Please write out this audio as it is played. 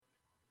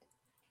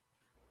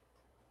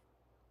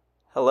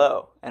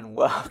Hello, and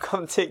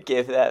welcome to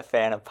Give That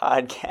Fan a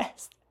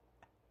Podcast.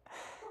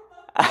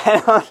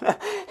 I don't know.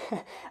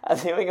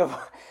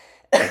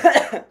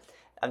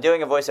 I'm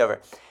doing a voiceover.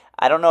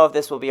 I don't know if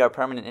this will be our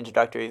permanent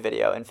introductory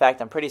video. In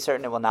fact, I'm pretty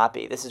certain it will not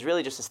be. This is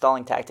really just a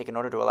stalling tactic in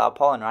order to allow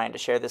Paul and Ryan to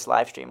share this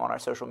live stream on our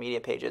social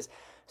media pages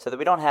so that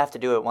we don't have to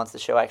do it once the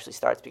show actually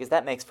starts, because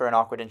that makes for an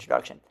awkward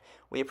introduction.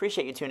 We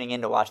appreciate you tuning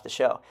in to watch the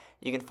show.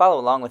 You can follow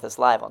along with us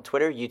live on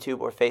Twitter, YouTube,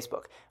 or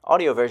Facebook.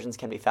 Audio versions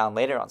can be found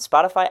later on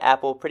Spotify,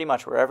 Apple, pretty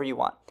much wherever you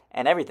want.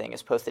 And everything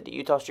is posted to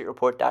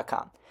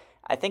UtahStreetReport.com.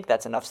 I think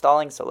that's enough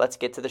stalling, so let's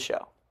get to the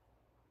show.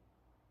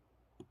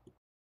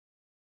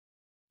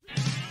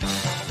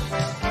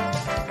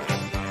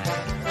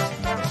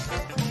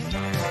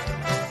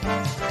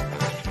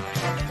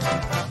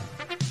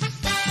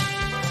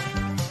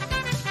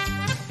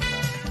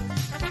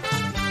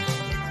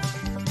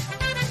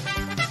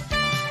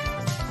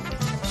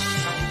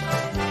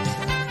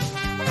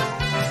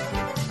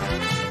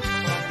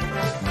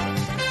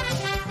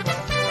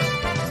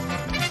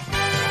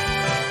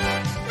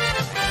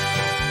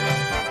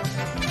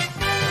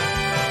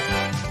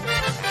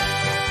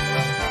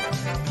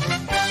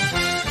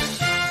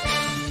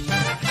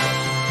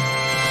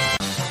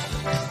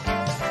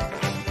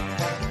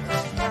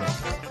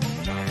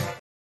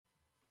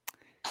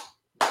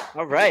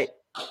 All right.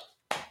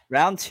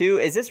 Round two.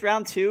 Is this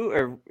round two?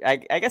 Or I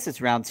guess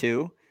it's round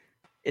two.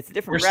 It's a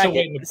different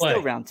bracket. It's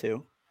still round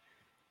two.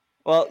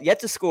 Well, yet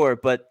to score,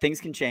 but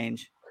things can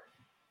change.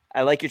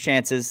 I like your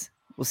chances.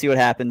 We'll see what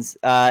happens.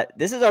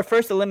 This is our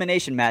first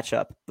elimination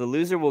matchup. The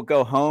loser will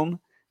go home.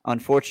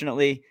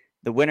 Unfortunately,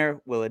 the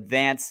winner will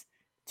advance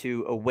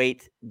to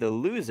await the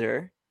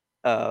loser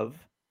of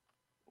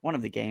one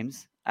of the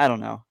games. I don't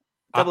know.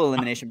 Double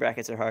elimination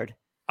brackets are hard.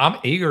 I'm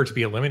eager to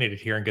be eliminated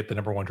here and get the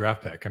number one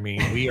draft pick. I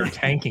mean, we are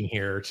tanking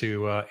here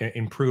to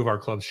improve our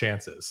club's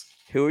chances.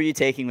 Who are you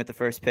taking with the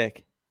first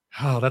pick?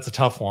 Oh, that's a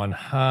tough one.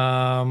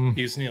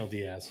 Yusniel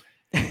Diaz.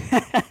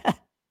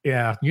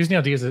 Yeah,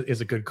 Yusniel Diaz is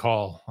a good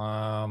call.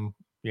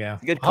 Yeah,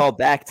 it's a good call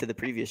back to the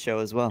previous show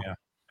as well. Yeah.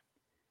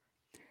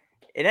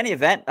 In any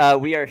event,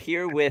 we are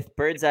here with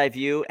Bird's Eye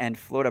View and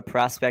Florida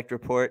Prospect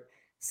Report.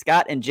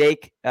 Scott and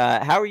Jake,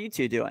 how are you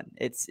two doing?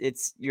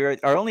 You're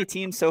our only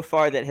team so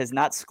far that has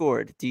not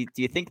scored. Do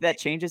you think that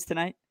changes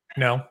tonight?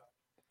 No,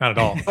 not at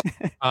all.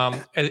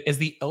 As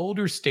the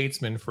elder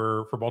statesman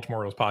for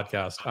Baltimore Orioles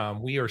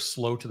podcast, we are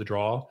slow to the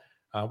draw.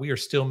 We are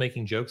still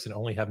making jokes and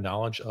only have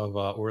knowledge of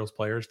Orioles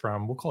players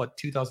from, we'll call it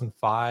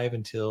 2005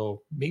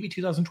 until maybe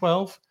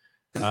 2012.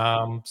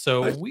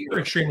 So we are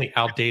extremely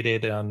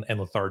outdated and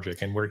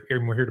lethargic, and we're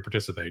here to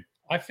participate.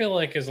 I feel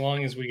like as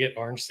long as we get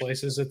orange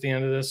slices at the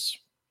end of this,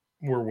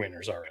 we're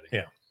winners already.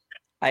 Yeah.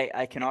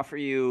 I can offer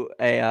you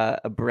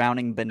a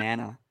Browning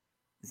banana.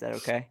 Is that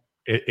okay?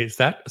 Is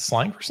that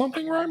slang for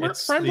something, Ryan?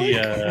 It's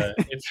the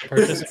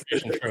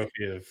participation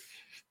trophy of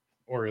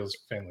Orioles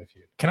Family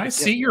Feud. Can I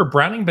see your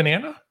Browning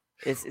banana?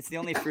 It's the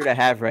only fruit I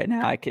have right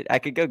now. I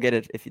could go get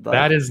it if you'd like.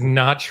 That is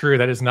not true.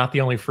 That is not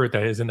the only fruit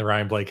that is in the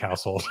Ryan Blake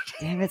household.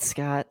 Damn it,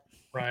 Scott.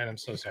 Ryan, I'm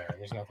so sorry.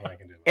 There's nothing I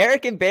can do.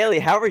 Eric and Bailey,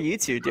 how are you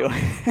two doing?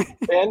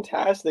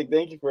 Fantastic.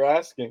 Thank you for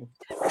asking.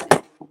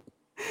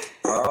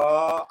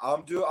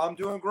 I'm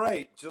doing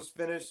great. Just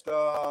finished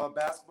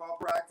basketball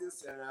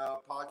practice and a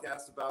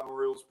podcast about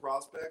Orioles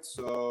prospects.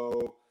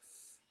 So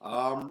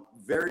I'm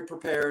very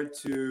prepared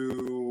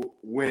to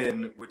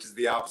win, which is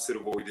the opposite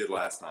of what we did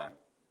last time.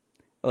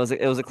 It was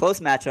a close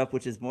matchup,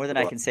 which is more than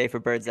I can say for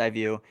Bird's Eye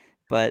View.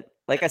 But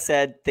like I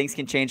said, things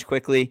can change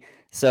quickly.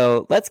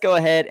 So let's go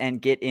ahead and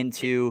get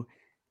into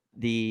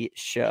the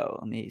show.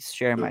 Let me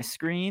share my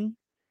screen.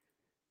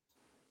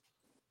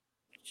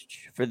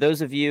 For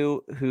those of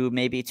you who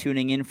may be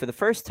tuning in for the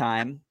first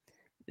time,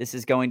 this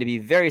is going to be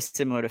very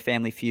similar to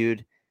Family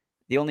Feud.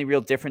 The only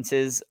real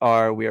differences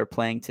are we are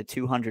playing to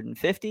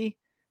 250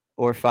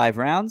 or 5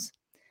 rounds.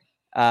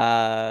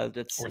 Or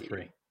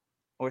three.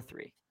 Let's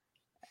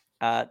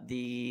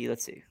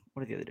see.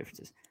 What are the other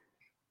differences?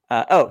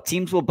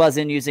 Teams will buzz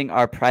in using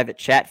our private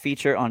chat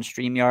feature on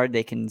StreamYard.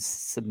 They can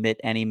submit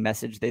any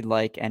message they'd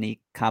like,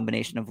 any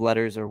combination of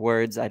letters or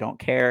words. I don't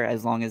care,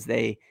 as long as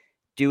they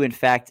do, in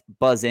fact,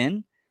 buzz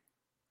in.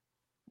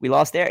 We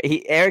lost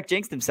Eric. Eric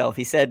jinxed himself.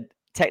 He said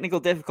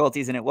technical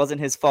difficulties, and it wasn't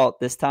his fault.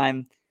 This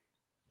time,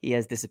 he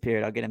has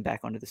disappeared. I'll get him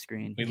back onto the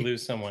screen. We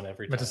lose someone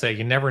every time. But to say,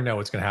 you never know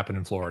what's going to happen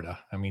in Florida.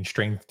 I mean,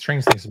 strange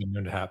things have been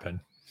known to happen.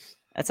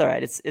 That's all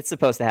right. It's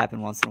supposed to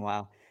happen once in a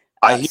while.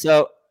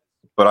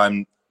 But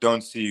I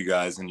don't see you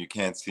guys, and you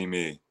can't see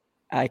me.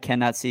 I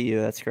cannot see you.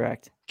 That's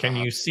correct. Can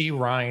you see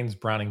Ryan's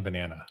Browning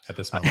banana at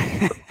this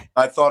moment?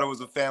 I thought it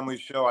was a family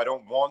show. I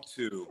don't want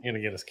to. You're going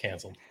to get us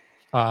canceled.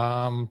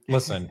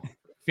 Listen,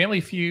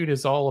 Family Feud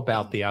is all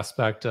about the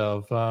aspect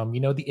of,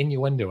 the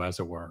innuendo, as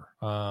it were.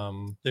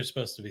 They're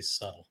supposed to be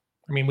subtle.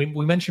 I mean,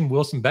 we mentioned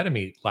Wilson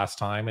Betemit last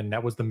time, and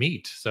that was the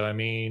meat. So, I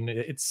mean,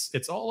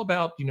 it's all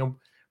about,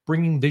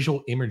 bringing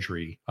visual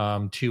imagery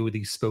to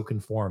the spoken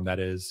form that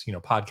is,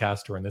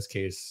 podcast, or in this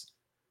case,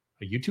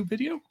 a YouTube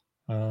video.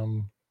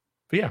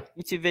 But yeah,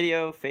 YouTube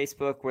video,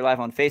 Facebook. We're live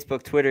on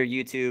Facebook, Twitter,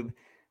 YouTube.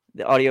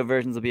 The audio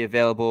versions will be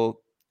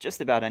available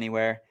just about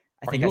anywhere.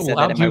 I Are think you I said that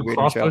allowed in my to weird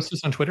cross intro. post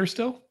this on Twitter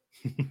still?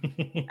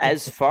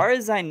 As far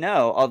as I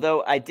know,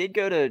 although I did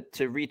go to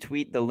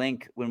retweet the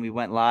link when we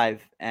went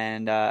live,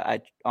 and I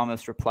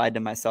almost replied to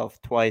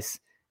myself twice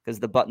because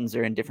the buttons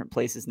are in different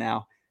places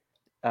now.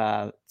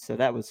 So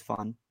that was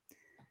fun.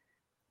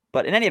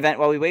 But in any event,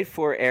 while we wait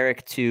for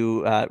Eric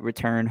to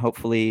return,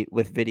 hopefully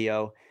with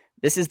video,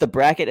 this is the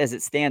bracket as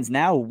it stands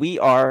now. We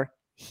are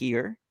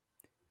here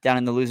down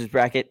in the loser's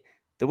bracket.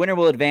 The winner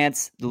will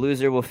advance. The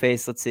loser will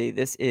face, let's see,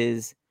 this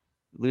is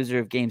loser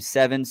of game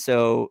 7.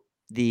 So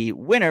the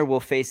winner will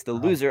face the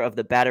loser of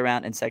the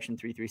Bat-A-Round in section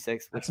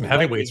 336. That's some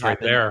heavyweights right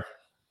there.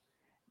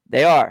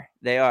 They are.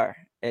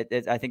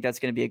 I think that's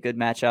going to be a good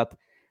matchup.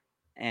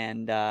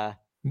 And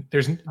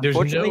there's no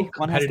unfortunately,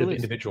 one has to competitive lose.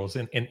 individuals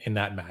in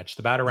that match.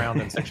 The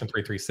Bat-A-Round in section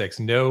 336.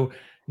 No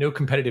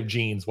competitive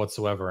genes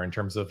whatsoever in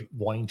terms of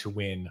wanting to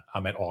win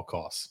at all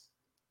costs.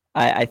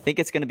 I think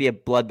it's going to be a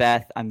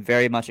bloodbath. I'm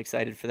very much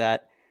excited for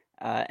that.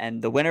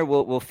 And the winner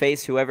will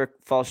face whoever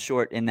falls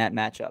short in that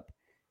matchup.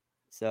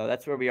 So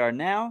that's where we are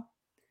now.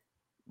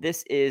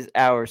 This is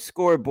our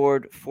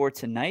scoreboard for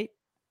tonight.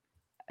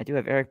 I do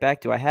have Eric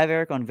back. Do I have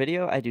Eric on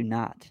video? I do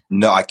not.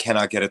 No, I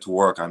cannot get it to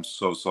work. I'm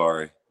so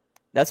sorry.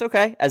 That's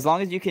okay. As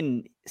long as you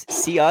can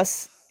see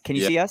us. Can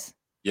you see us?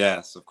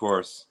 Yes, of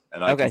course.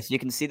 And so you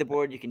can see the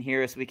board. You can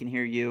hear us. We can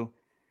hear you.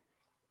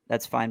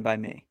 That's fine by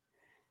me.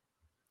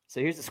 So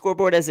here's the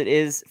scoreboard as it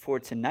is for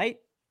tonight.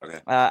 Okay.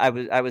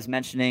 I was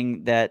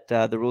mentioning that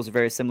the rules are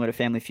very similar to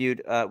Family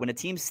Feud. When a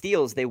team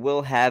steals, they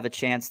will have a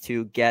chance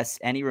to guess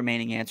any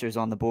remaining answers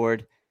on the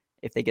board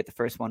if they get the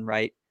first one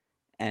right.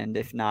 And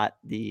if not,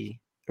 the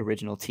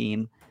original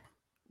team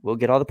will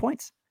get all the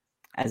points,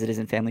 as it is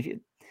in Family Feud.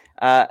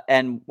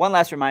 And one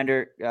last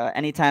reminder,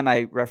 anytime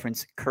I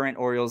reference current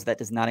Orioles, that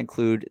does not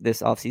include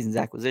this offseason's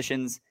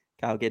acquisitions.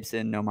 Kyle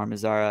Gibson, Nomar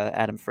Mazara,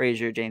 Adam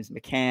Frazier, James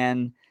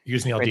McCann,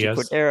 Yusniel Diaz.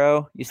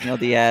 Cordero, Yusniel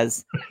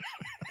Diaz.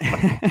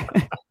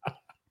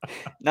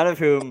 None of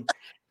whom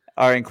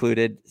are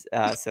included,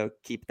 so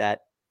keep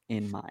that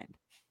in mind.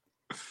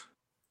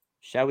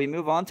 Shall we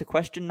move on to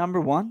question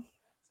number 1?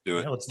 Do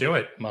it. Yeah, let's do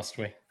it. Must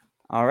we?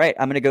 All right,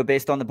 I'm going to go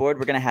based on the board.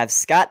 We're going to have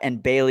Scott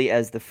and Bailey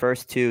as the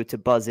first two to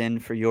buzz in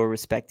for your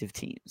respective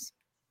teams.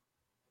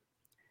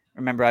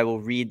 Remember, I will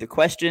read the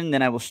question,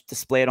 then I will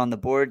display it on the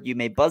board. You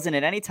may buzz in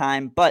at any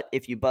time, but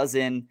if you buzz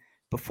in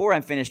before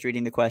I'm finished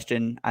reading the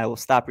question, I will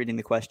stop reading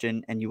the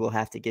question, and you will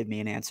have to give me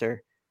an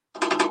answer,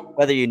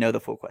 whether you know the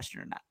full question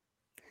or not.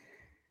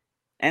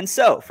 And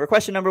so, for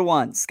question number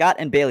 1, Scott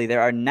and Bailey,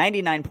 there are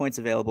 99 points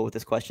available with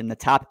this question. The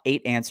top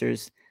 8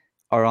 answers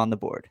are on the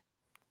board.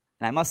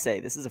 And I must say,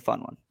 this is a fun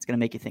one. It's going to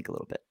make you think a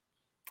little bit.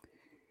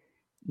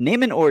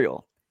 Name an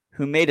Oriole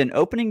who made an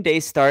opening day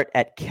start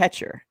at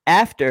catcher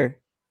after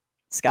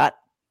Scott.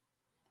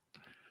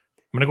 I'm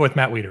going to go with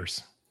Matt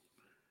Wieters.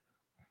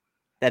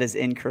 That is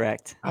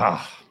incorrect. I'm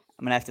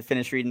going to have to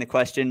finish reading the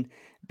question.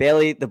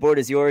 Bailey, the board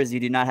is yours. You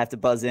do not have to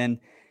buzz in.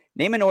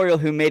 Name an Oriole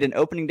who made an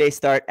opening day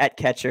start at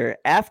catcher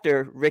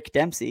after Rick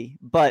Dempsey,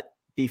 but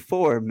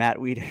before Matt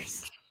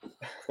Wieters.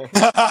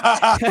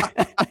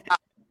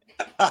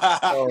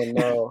 Oh,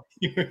 no.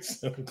 You were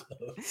so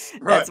close.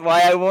 That's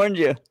why I warned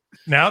you.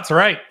 Now it's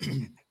right.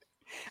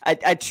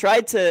 I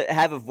tried to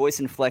have a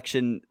voice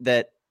inflection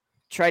that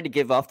tried to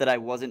give off that I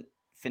wasn't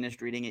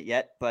finished reading it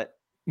yet, but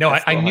No,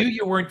 I knew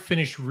you weren't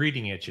finished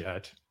reading it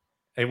yet.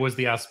 It was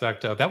the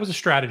aspect of that was a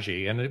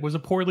strategy, and it was a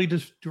poorly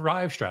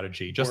derived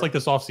strategy, just like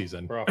this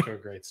offseason. We're off to a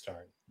great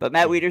start. But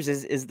Matt Wieters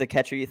is the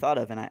catcher you thought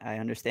of, and I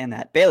understand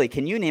that. Bailey,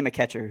 can you name a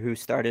catcher who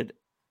started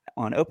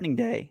on opening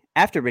day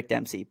after Rick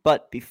Dempsey,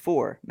 but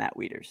before Matt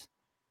Wieters?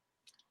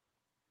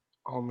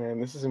 Oh, man,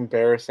 this is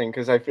embarrassing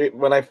because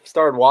when I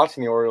started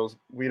watching the Orioles,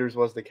 Wieters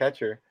was the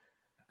catcher.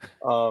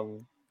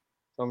 So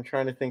I'm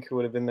trying to think who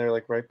would have been there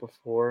like right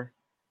before.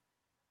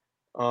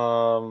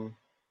 I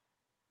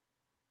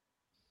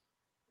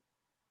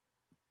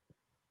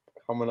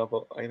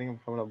think I'm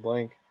coming up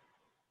blank.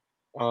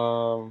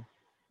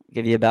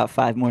 Give you about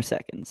 5 more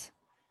seconds.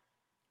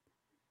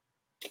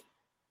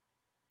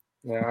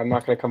 Yeah, I'm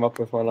not going to come up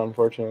with one,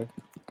 unfortunately.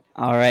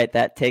 All right,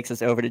 that takes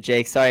us over to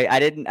Jake. Sorry, I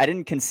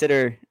didn't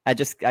consider. I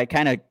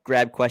kind of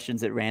grabbed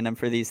questions at random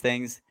for these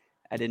things.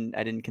 I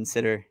didn't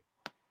consider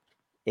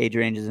age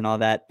ranges and all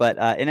that. But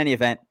in any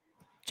event,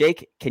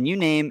 Jake, can you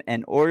name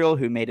an Oriole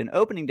who made an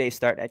opening day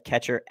start at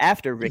catcher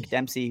after Rick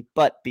Dempsey,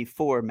 but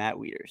before Matt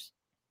Wieters?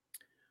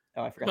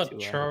 Oh, I forgot to.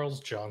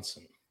 Charles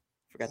Johnson.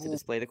 Forgot to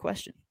display the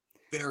question.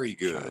 Very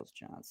good. Charles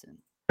Johnson.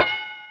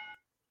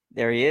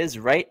 There he is,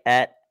 right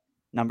at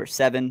number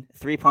 7.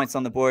 3 points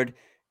on the board.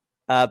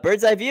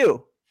 Bird's Eye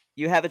View.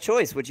 You have a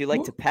choice. Would you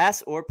like to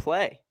pass or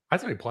play? I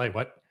thought we play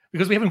what?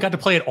 Because we haven't got to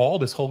play at all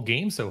this whole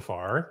game so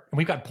far, and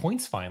we've got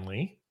points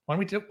finally. Why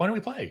don't we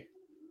play?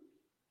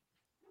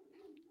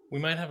 We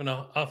might have an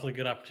awfully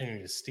good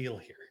opportunity to steal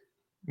here.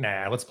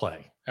 Nah, let's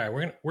play. All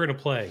right, we're gonna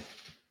play.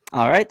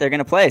 All right, they're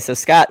gonna play. So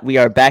Scott, we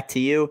are back to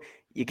you.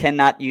 You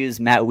cannot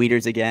use Matt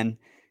Wieters again.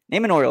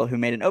 Name an Oriole who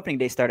made an opening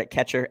day start at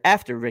catcher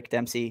after Rick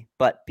Dempsey,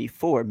 but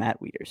before Matt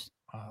Wieters.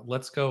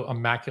 Let's go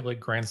immaculate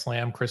grand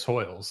slam, Chris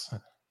Hoyles.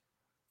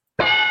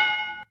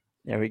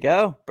 There we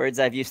go. Bird's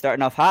eye view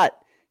starting off hot.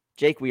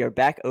 Jake, we are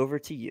back over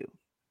to you.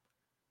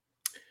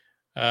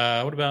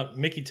 What about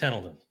Mickey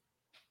Tettleton?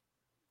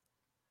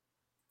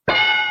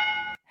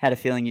 Had a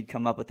feeling you'd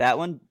come up with that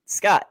one.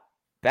 Scott,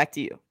 back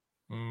to you.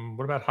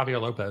 What about Javier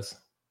Lopez?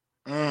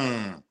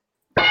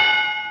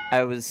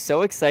 I was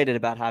so excited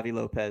about Javi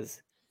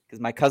Lopez because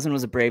my cousin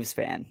was a Braves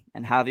fan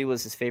and Javi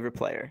was his favorite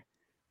player.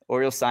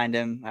 Orioles signed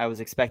him. I was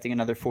expecting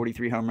another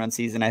 43 home run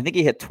season. I think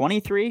he hit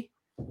 23.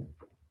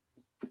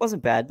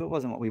 Wasn't bad, but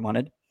wasn't what we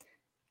wanted.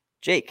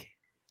 Jake,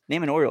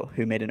 name an Oriole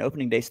who made an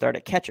opening day start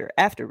at catcher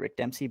after Rick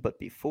Dempsey, but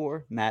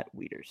before Matt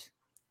Wieters.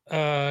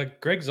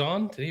 Greg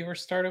Zahn, did he ever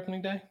start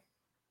opening day?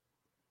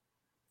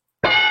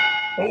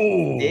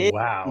 Oh, Did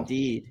wow.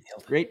 Indeed.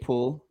 Great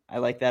pool. I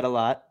like that a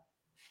lot.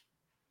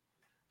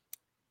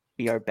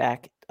 We are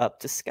back up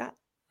to Scott.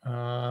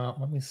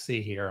 Let me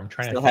see here. I'm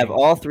trying Still to have think.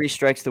 all 3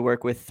 strikes to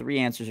work with, 3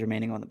 answers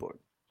remaining on the board.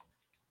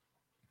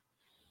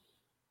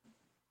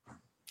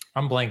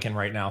 I'm blanking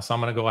right now, so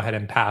I'm going to go ahead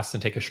and pass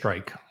and take a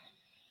strike.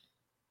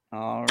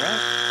 All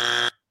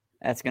right.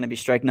 That's going to be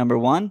strike number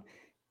 1.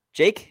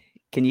 Jake,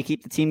 can you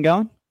keep the team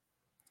going?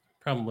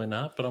 Probably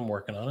not, but I'm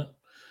working on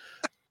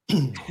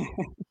it.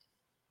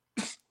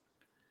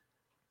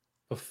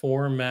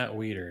 Before Matt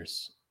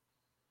Wieters.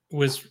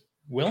 Was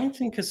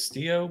Wellington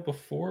Castillo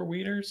before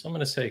Wieters? I'm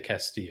going to say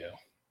Castillo.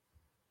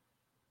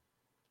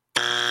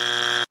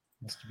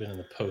 Must have been in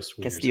the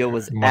post-Wieters. Castillo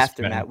was Must have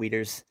after been. Matt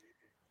Wieters.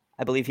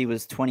 I believe he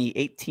was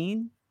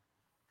 2018.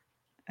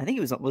 I think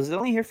he was it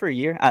only here for a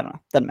year? I don't know.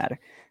 Doesn't matter.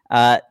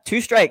 2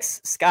 strikes.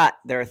 Scott,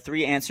 there are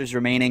 3 answers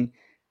remaining.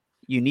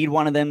 You need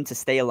one of them to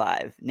stay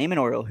alive. Name an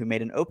Oriole who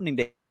made an opening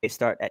day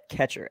start at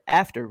catcher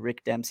after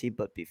Rick Dempsey,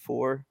 but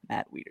before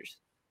Matt Wieters.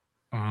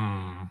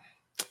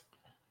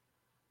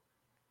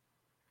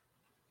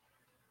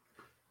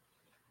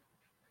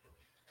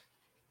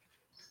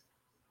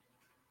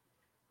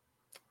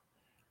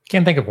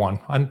 Can't think of one.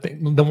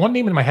 The one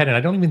name in my head, and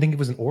I don't even think it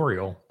was an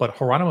Oriole, but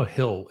Geronimo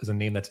Hill is a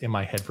name that's in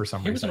my head for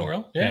some He was reason. an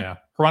Oriole, yeah.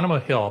 Geronimo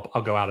Hill,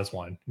 I'll go out as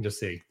one and just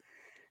see.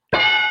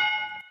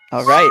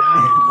 All right.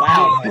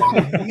 Wow.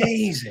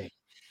 Amazing.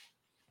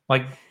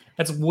 Like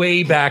that's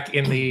way back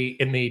in the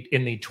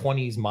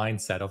 20s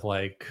mindset of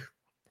like.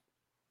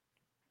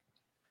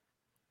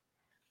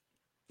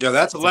 Yeah,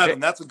 that's It's 11.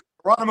 That's a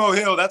Geronimo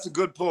Hill. That's a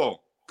good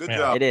pull. Good Yeah.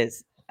 job. It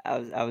is.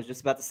 I was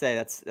just about to say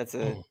that's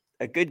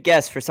a good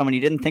guess for someone you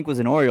didn't think was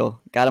an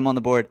Oriole. Got him on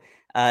the board.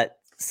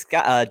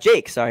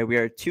 Jake, sorry, we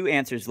are 2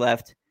 answers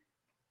left.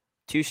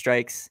 2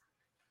 strikes.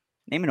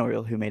 Name an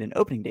Oriole who made an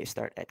opening day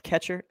start at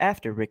catcher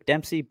after Rick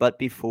Dempsey, but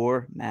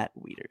before Matt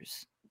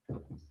Wieters.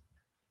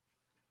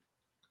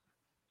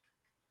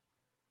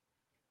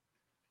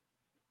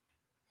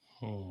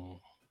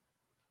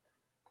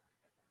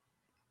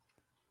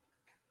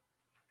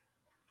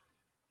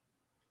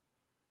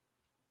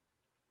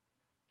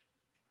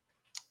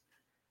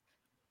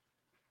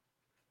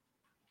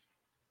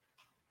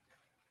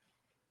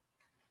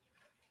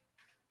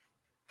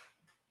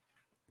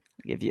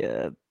 Give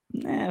you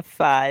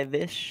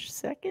 5-ish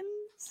seconds.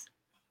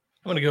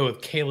 I'm going to go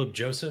with Caleb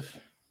Joseph.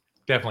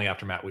 Definitely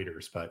after Matt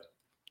Wieters, but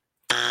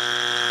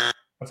that's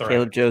all right.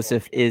 Caleb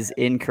Joseph is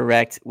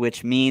incorrect,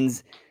 which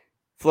means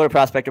Florida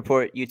Prospect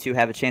Report, you 2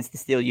 have a chance to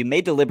steal. You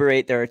may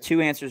deliberate. There are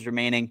 2 answers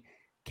remaining.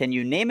 Can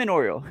you name an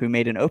Oriole who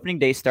made an opening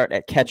day start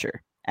at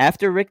catcher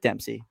after Rick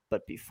Dempsey,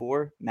 but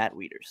before Matt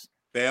Wieters?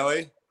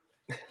 Bailey?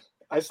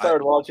 I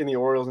started watching the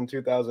Orioles in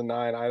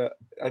 2009.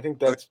 I think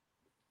that's.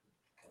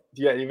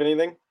 Do you have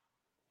anything?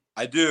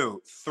 I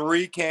do.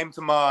 3 came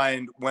to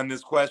mind when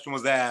this question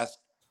was asked,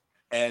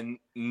 and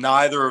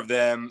neither of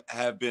them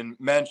have been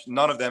mentioned.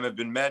 None of them have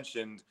been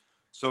mentioned.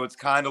 So it's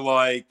kind of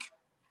like,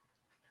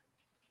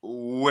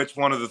 which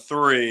one of the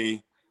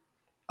 3?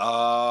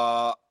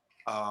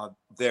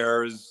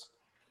 There's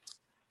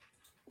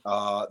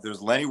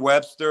Lenny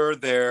Webster.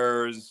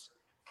 There's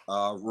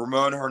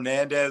Ramon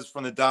Hernandez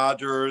from the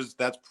Dodgers.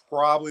 That's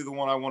probably the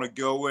one I want to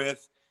go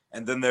with.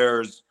 And then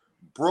there's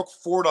Brooke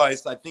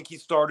Fordyce. I think he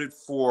started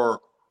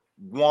for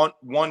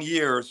one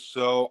year,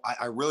 so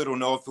I really don't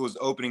know if it was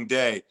opening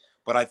day,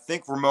 but I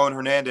think Ramon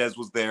Hernandez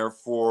was there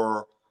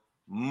for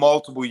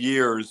multiple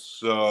years,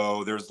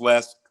 so there's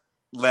less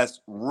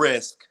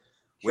risk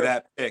with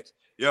that pick.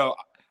 Yo,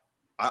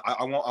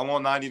 I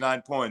want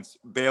 99 points.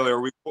 Bailey,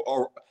 are we?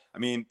 Or I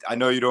mean, I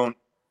know you don't.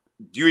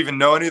 Do you even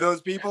know any of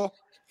those people?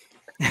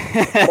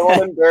 I don't want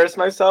to embarrass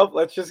myself.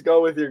 Let's just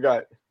go with your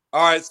gut.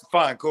 All right,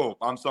 fine, cool.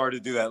 I'm sorry to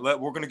do that.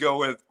 We're gonna go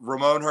with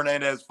Ramon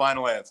Hernandez.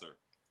 Final answer.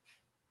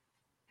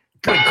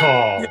 Good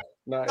call.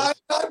 Nice.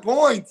 9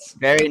 points.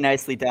 Very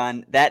nicely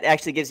done. That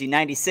actually gives you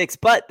 96,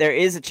 but there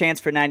is a chance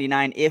for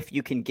 99 if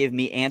you can give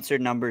me answer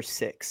number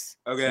 6.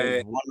 Okay.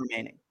 There's 1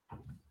 remaining.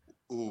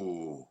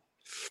 Ooh,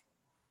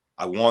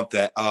 I want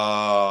that.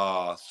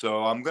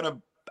 So I'm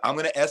gonna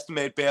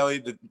estimate, Bailey,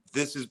 that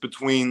this is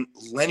between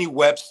Lenny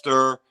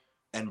Webster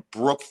and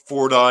Brooke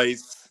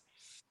Fordyce.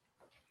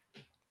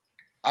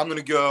 I'm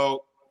gonna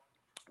go,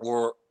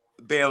 or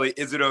Bailey,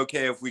 is it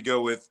okay if we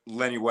go with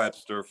Lenny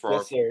Webster for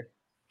Yes, sir.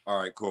 All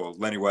right, cool.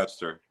 Lenny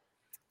Webster.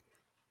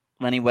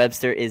 Lenny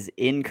Webster is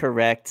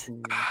incorrect.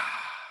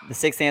 The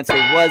sixth answer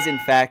was, in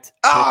fact,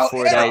 Oh,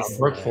 Brook Fordyce.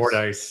 Brook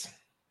Fordyce.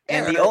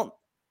 And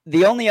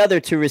the only other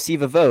to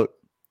receive a vote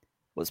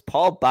was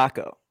Paul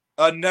Bacco.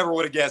 Never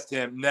would have guessed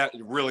him.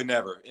 Really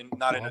never.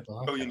 Not in a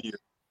million years.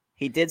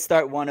 He did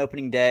start one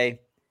opening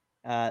day.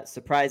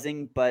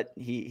 Surprising, but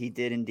he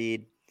did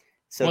indeed.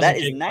 So Wasn't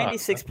that is Jake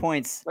 96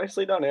 points.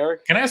 Nicely done,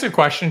 Eric. Can I ask a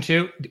question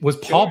too? Was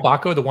Paul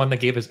Bacco the one that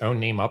gave his own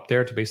name up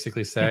there to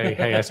basically say,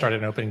 "Hey, I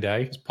started an opening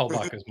day"? It's Paul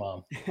Bacco's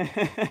mom.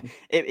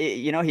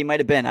 He might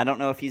have been. I don't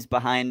know if he's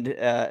behind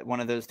one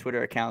of those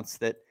Twitter accounts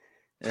that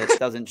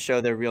doesn't show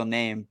their real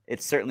name.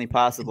 It's certainly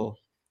possible.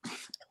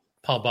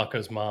 Paul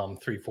Bacco's mom,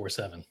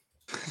 347.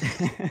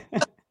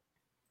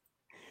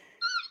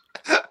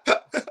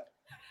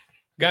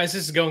 Guys,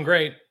 this is going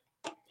great.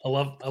 I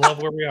love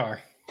where we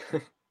are.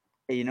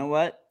 Hey, you know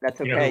what? That's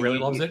okay. You know who really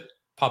loves it?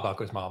 Paul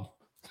Bacco's mom.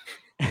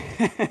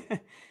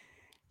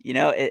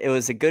 It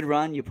was a good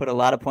run. You put a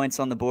lot of points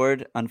on the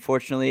board.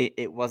 Unfortunately,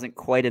 it wasn't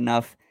quite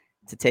enough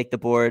to take the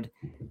board.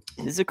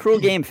 This is a cruel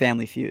game,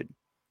 Family Feud.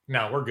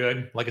 No, we're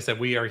good. Like I said,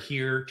 we are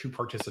here to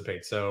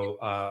participate.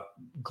 So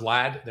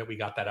glad that we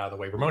got that out of the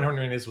way. Ramon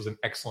Hernandez was an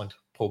excellent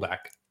pullback.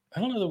 I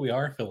don't know that we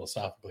are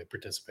philosophically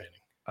participating.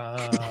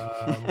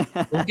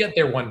 We'll get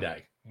there one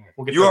day.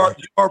 You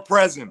are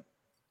present.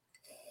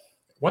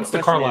 Once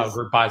the Carlisle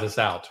group buys us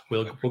out,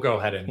 we'll go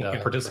ahead and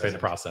participate in the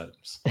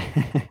process.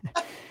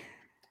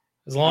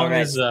 As long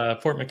as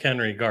Fort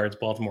McHenry guards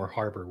Baltimore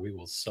Harbor, we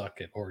will suck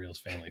at Orioles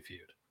Family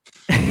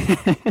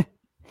Feud.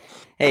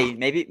 Hey,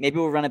 maybe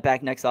we'll run it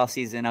back next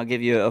offseason. I'll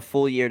give you a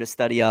full year to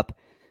study up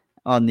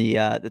on the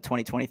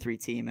 2023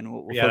 team, and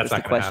we'll focus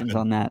the questions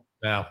on that.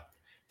 No,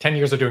 10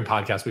 years of doing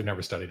podcasts, we've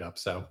never studied up.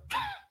 So,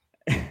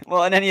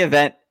 well, in any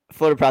event,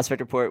 Florida Prospect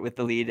Report with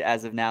the lead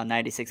as of now,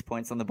 96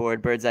 points on the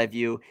board. Bird's Eye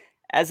View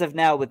as of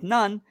now with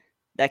none.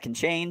 That can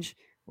change.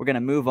 We're going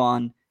to move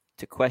on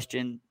to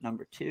question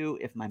number 2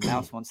 if my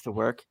mouse wants to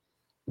work.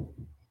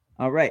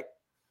 All right.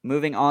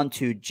 Moving on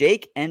to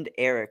Jake and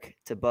Eric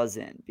to buzz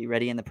in. Be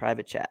ready in the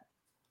private chat.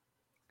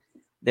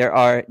 There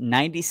are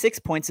 96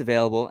 points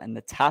available, and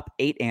the top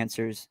 8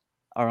 answers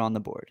are on the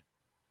board.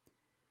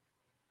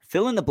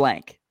 Fill in the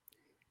blank.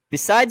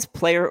 Besides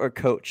player or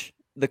coach,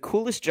 the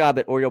coolest job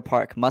at Oriole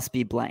Park must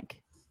be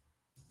blank.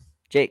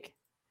 Jake.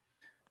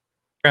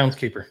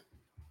 Groundskeeper.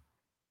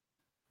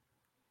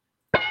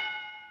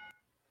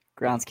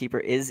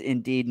 Groundskeeper is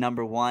indeed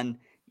number 1.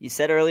 You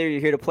said earlier you're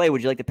here to play.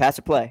 Would you like to pass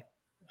or play?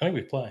 I think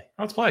we play.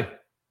 Let's play.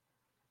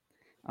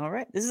 All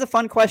right. This is a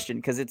fun question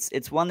because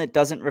it's one that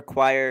doesn't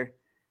require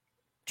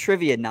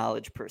trivia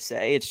knowledge per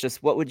se. It's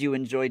just what would you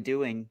enjoy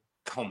doing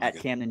at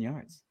Camden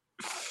Yards?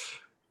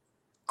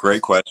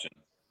 Great question.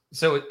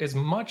 So as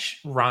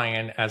much,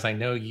 Ryan, as I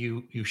know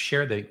you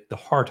share the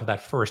heart of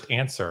that first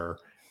answer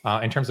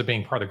in terms of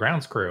being part of the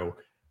grounds crew,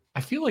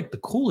 I feel like the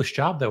coolest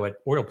job, though, at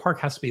Oriole Park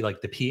has to be like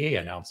the PA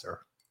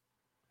announcer.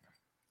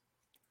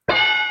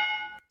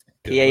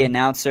 PA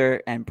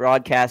announcer and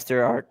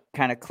broadcaster are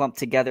kind of clumped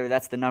together.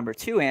 That's the number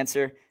 2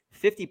 answer.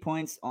 50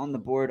 points on the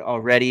board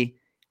already.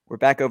 We're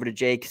back over to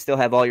Jake. Still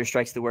have all your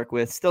strikes to work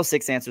with. Still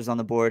 6 answers on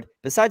the board.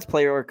 Besides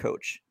player or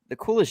coach, the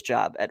coolest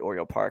job at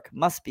Oriole Park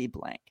must be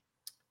blank.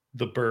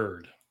 The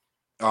Bird.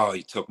 Oh,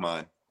 you took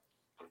mine.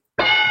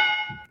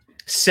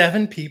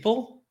 7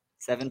 people?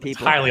 7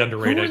 people. It's highly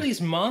underrated. Who are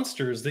these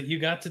monsters that you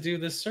got to do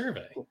this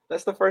survey?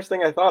 That's the first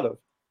thing I thought of.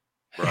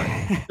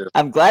 Right.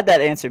 I'm glad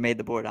that answer made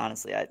the board,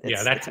 honestly.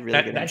 That's a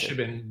really good that answer. should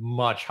have been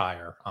much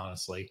higher,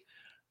 honestly.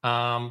 So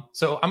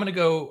I'm going to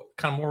go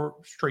kind of more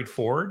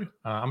straightforward.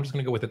 I'm just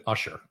going to go with an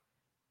usher.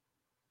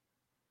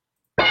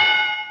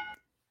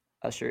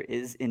 Usher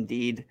is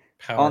indeed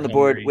Power on the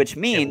board, hungry, which able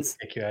to means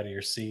take you out of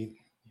your seat.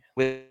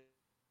 with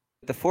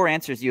the 4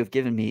 answers you have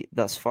given me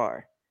thus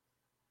far,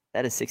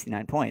 that is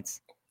 69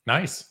 points.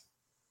 Nice.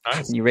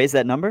 Can you raise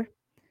that number?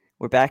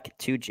 We're back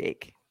to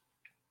Jake.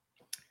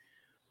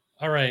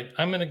 All right,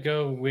 I'm going to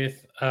go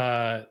with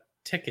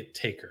ticket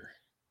taker.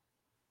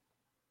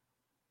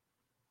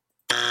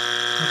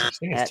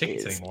 That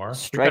tickets is anymore.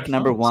 strike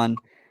number 1.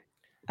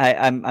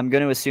 I'm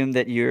going to assume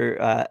that you're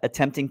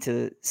attempting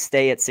to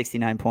stay at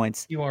 69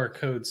 points. QR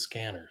code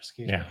scanner.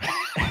 Excuse me.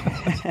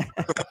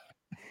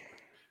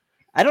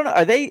 I don't know.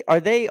 Are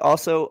they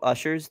also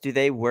ushers? Do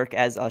they work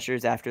as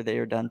ushers after they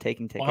are done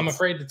taking tickets? Well, I'm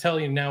afraid to tell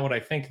you now what I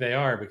think they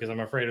are because I'm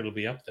afraid it'll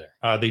be up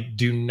there. They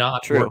do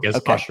not True. work as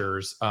Okay.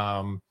 ushers.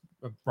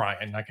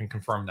 Ryan, I can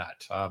confirm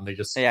that. They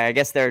just Yeah, I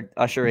guess they're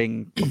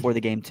ushering before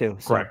the game too.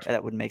 So Correct.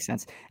 That wouldn't make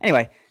sense.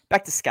 Anyway,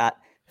 back to Scott.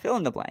 Fill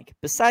in the blank.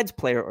 Besides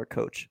player or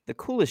coach, the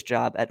coolest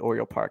job at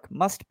Oriole Park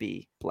must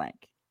be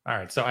blank. All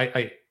right. So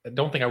I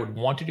don't think I would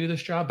want to do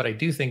this job, but I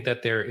do think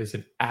that there is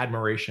an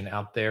admiration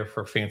out there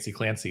for Fancy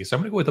Clancy. So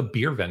I'm going to go with a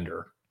beer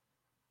vendor.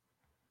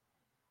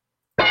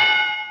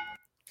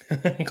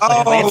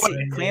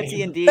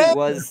 Clancy indeed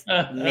was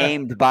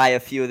named by a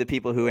few of the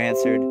people who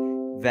answered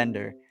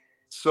vendor.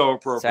 So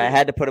appropriate. So I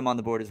had to put him on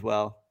the board as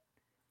well.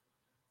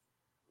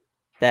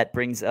 That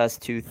brings us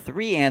to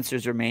 3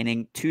 answers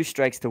remaining, 2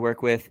 strikes to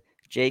work with.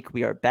 Jake,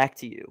 we are back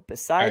to you.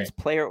 Besides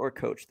player or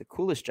coach, the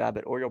coolest job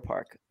at Oriole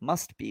Park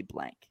must be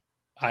blank.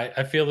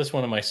 I feel this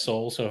one in my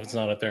soul, so if it's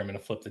not up there, I'm going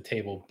to flip the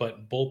table.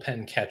 But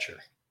bullpen catcher.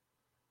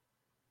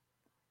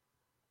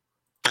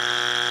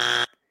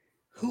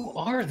 Who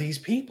are these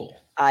people?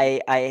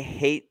 I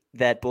hate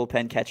that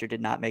bullpen catcher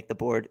did not make the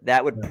board.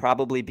 That would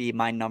probably be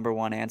my number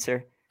 1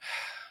 answer.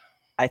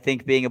 I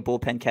think being a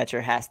bullpen catcher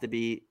has to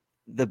be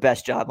the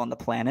best job on the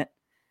planet.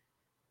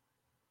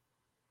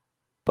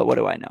 But what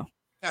do I know?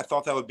 Yeah, I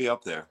thought that would be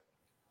up there.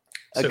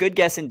 A good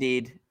guess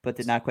indeed, but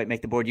did not quite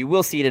make the board. You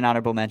will see it in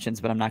honorable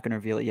mentions, but I'm not going to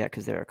reveal it yet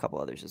because there are a couple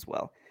others as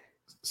well.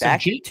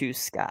 Back to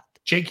Scott.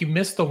 Jake, you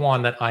missed the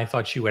one that I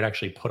thought you would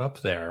actually put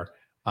up there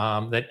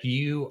that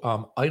you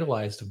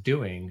idolized of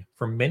doing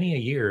for many a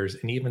years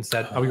and even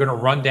said, are we going to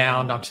run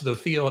down onto the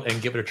field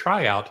and give it a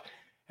tryout?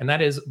 And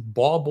that is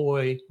ball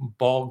boy,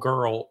 ball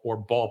girl, or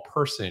ball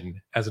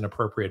person as an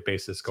appropriate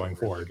basis going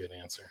forward. Good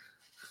answer.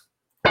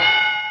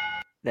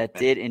 That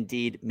did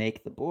indeed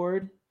make the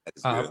board.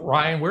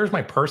 Ryan, where's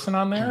my person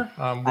on there?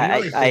 We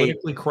are a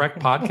politically correct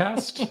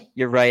podcast.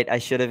 You're right. I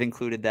should have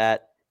included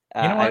that.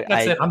 You know what?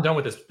 That's it. I'm done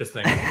with this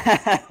thing.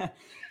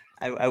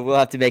 I will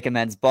have to make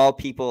amends. Ball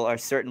people are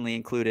certainly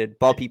included.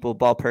 Ball people,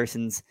 ball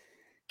persons.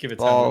 Give it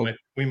time.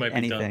 We might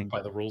be done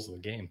by the rules of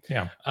the game.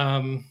 Yeah.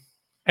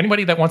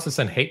 Anybody that wants to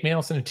send hate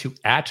mail, send it to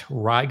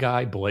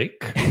 @RyeGuyBlake.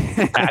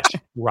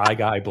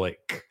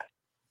 @RyeGuyBlake.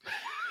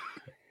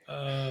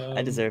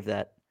 I deserve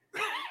that.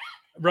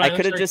 Ryan, I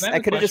could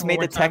have just made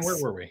the text. Where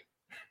were we?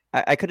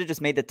 I could have just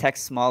made the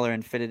text smaller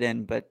and fit it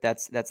in, but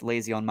that's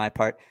lazy on my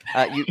part.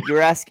 You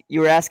were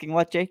asking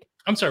what, Jake?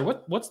 I'm sorry.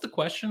 What's the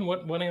question?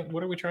 What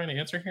are we trying to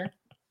answer here?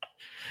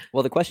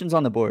 Well, the question's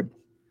on the board.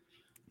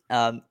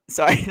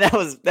 Sorry, that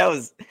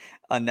was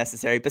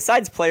unnecessary.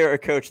 Besides player or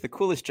coach, the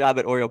coolest job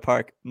at Oriole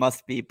Park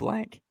must be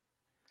blank.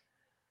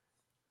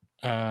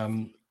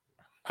 I'm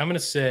going to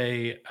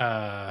say.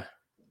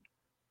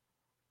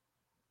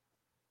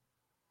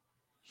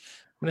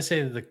 I'm going to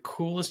say that the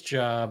coolest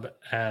job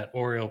at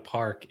Oriole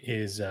Park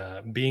is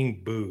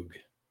being Boog.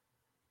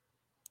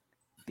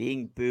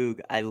 Being Boog.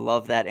 I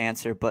love that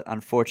answer, but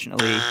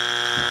unfortunately,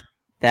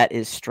 that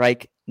is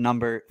strike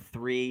number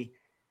 3.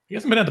 He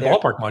hasn't been at the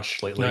ballpark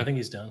much lately. No, I think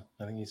he's done.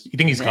 You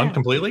think he's gone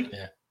completely?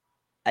 Yeah.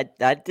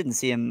 I didn't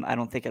see him, I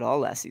don't think, at all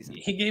last season.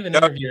 He gave an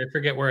interview. I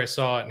forget where I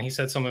saw it, and he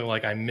said something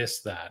like, I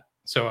missed that.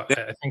 So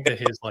I think that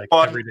his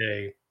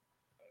everyday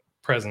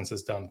presence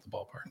is done at the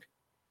ballpark.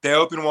 They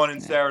opened one in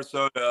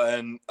Sarasota,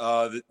 and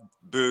the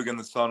Boog and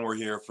the son were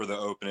here for the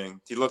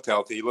opening. He looked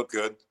healthy. He looked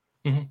good.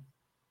 Mm-hmm.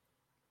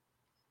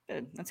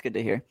 Good. That's good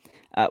to hear.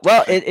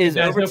 Well, it is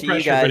over to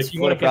you guys. If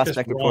you want to get this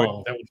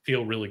wrong, that would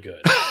feel really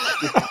good.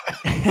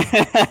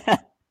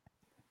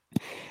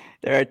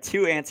 There are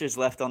 2 answers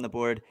left on the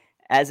board.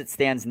 As it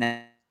stands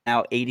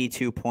now,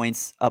 82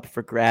 points up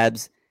for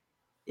grabs.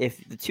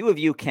 If the 2 of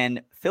you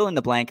can fill in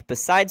the blank,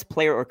 besides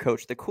player or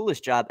coach, the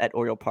coolest job at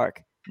Oriole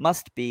Park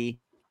must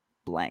be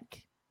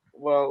blank.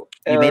 Well,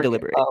 you may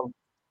deliberate.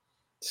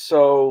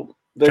 So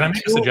can I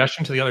make a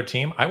suggestion to the other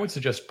team? I would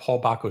suggest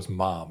Paul Bacco's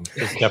mom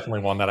is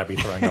definitely one that I'd be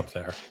throwing up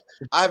there.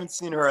 I haven't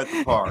seen her at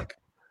the park.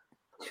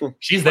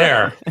 She's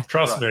there.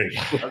 Trust me.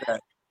 Okay.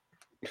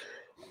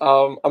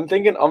 I'm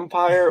thinking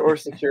umpire or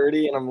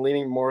security, and I'm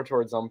leaning more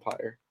towards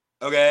umpire.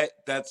 Okay,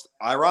 that's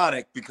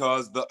ironic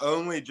because the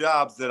only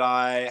jobs that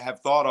I have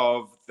thought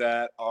of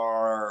that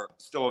are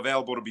still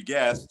available to be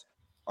guessed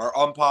are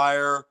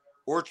umpire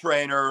or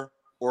trainer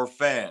or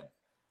fan.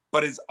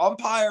 But is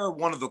umpire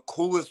one of the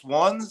coolest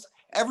ones?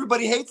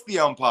 Everybody hates the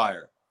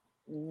umpire.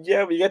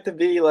 Yeah, we get to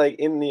be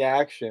in the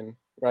action,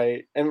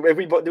 right? And if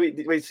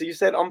wait, so you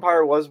said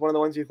umpire was one of the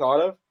ones you thought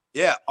of?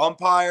 Yeah,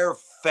 umpire,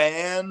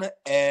 fan,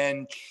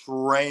 and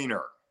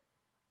trainer.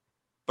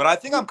 But I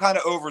think I'm kind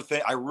of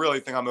I really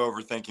think I'm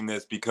overthinking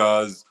this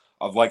because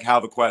of how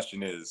the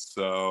question is.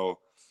 So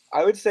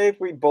I would say if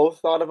we both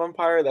thought of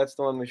umpire, that's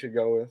the one we should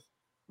go with.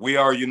 We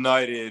are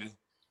united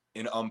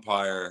in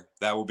umpire.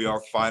 That will be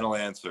our final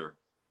answer.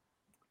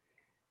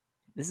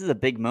 This is a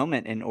big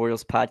moment in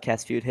Orioles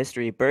podcast feud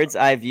history. Bird's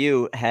Eye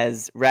View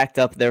has racked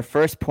up their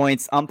first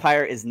points.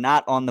 Umpire is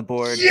not on the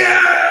board.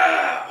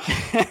 Yeah!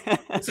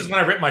 This is when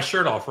I rip my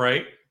shirt off,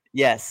 right?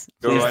 Yes,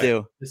 please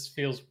do. This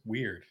feels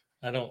weird.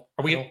 Are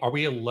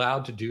we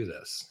allowed to do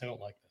this? I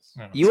don't like this.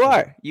 No, You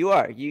are.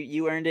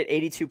 You earned it.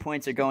 82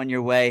 points are going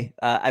your way.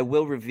 I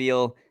will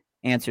reveal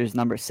answers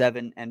number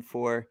 7 and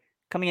 4.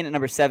 Coming in at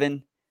number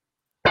 7,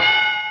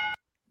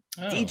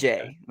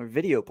 DJ, or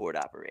video board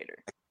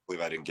operator. I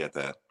believe I didn't get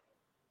that.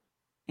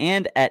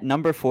 And at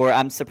number 4,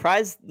 I'm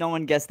surprised no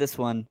one guessed this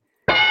one.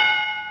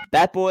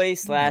 Bat Boy /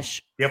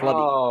 Clubby.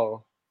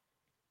 Oh.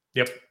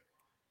 Yep.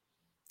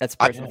 That's a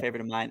personal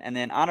favorite of mine. And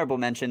then honorable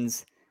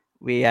mentions,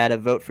 we had a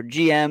vote for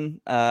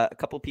GM. A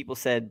couple people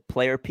said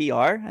player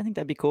PR. I think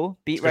that'd be cool.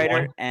 Beat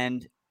writer.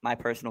 And my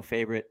personal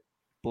favorite,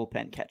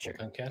 bullpen catcher.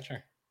 Bullpen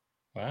catcher.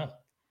 Wow.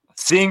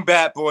 Seeing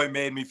Bat Boy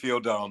made me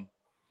feel dumb.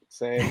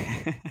 Same.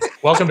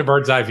 Welcome to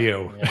Bird's Eye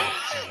View.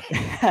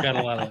 got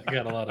a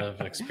lot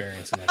of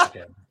experience in that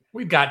game.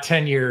 We've got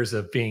 10 years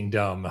of being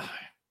dumb.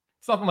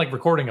 It's nothing like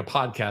recording a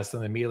podcast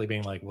and then immediately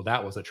being like, well,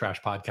 that was a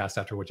trash podcast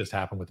after what just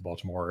happened with the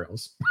Baltimore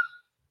Orioles.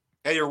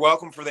 Hey, you're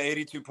welcome for the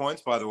 82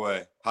 points, by the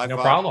way. High No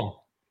five. problem.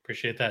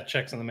 Appreciate that.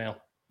 Checks in the mail.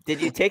 Did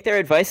you take their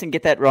advice and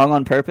get that wrong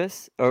on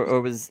purpose,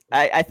 or was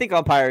I think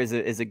umpire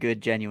is a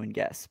good genuine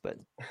guess, but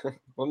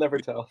We'll never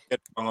tell. Get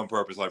it wrong on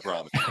purpose, I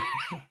promise.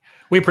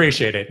 We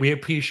appreciate it. We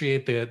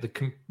appreciate the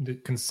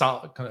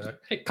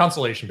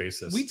consolation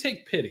basis. We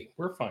take pity.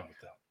 We're fine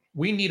with that.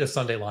 We need a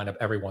Sunday lineup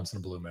every once in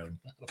a blue moon.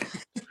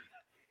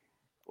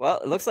 well,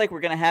 it looks like we're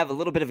gonna have a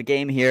little bit of a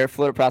game here.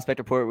 Florida Prospect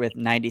Report with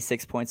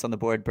 96 points on the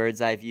board. Bird's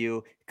Eye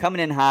View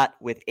coming in hot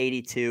with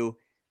 82.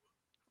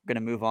 We're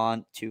going to move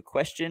on to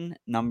question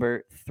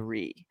number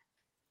 3.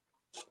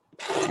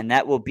 And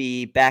that will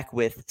be back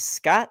with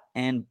Scott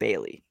and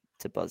Bailey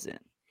to buzz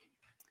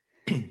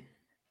in.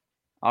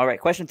 All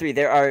right, question 3.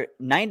 There are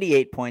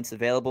 98 points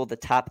available. The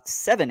top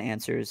 7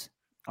 answers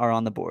are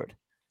on the board.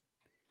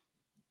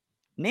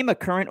 Name a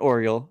current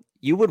Oriole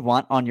you would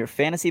want on your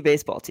fantasy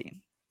baseball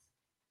team.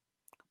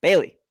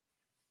 Bailey.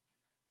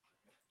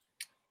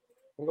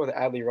 I'm going to go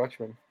with Adley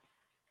Rutschman.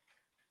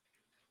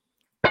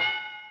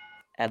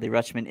 Adley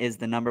Rutschman is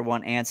the number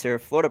 1 answer.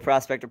 Florida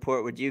Prospect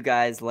Report, would you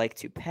guys like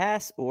to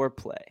pass or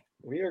play?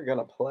 We are going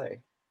to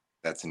play.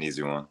 That's an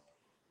easy one.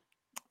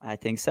 I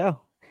think so.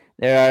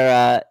 There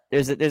are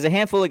there's a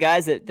handful of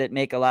guys that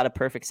make a lot of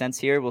perfect sense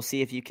here. We'll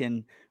see if you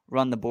can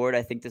run the board.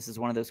 I think this is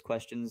one of those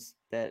questions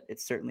that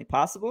it's certainly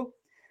possible.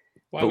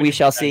 Why But would we you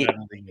shall put see. that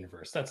in the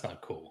universe? That's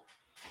not cool.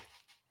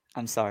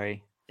 I'm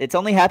sorry. It's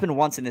only happened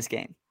once in this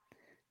game.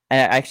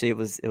 Actually, it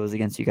was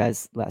against you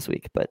guys last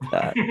week, but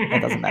that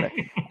doesn't matter.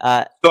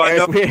 So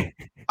Eric,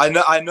 I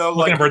know. Look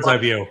Like at Bird's Eye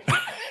View.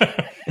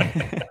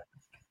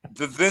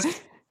 Does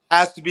this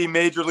has to be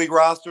major league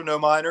roster, no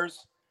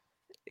minors?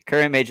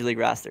 current Major League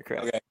roster,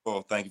 correct? Okay,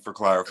 cool. Thank you for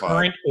clarifying.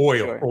 Current oil.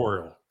 Sure.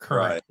 Oil.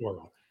 Current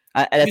oil.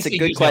 That's see a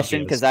good who's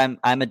question healthiest. because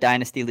I'm a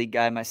dynasty league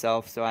guy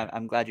myself, so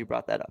I'm glad you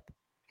brought that up.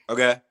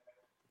 Okay. All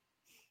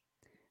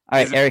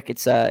right, Is it- Eric,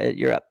 it's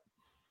you're up.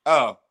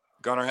 Oh,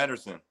 Gunnar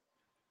Henderson.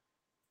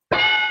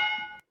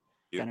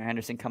 You. Gunnar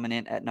Henderson coming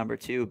in at number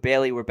 2.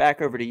 Bailey, we're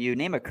back over to you.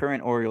 Name a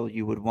current Oriole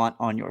you would want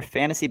on your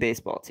fantasy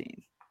baseball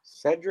team.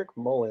 Cedric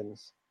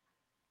Mullins.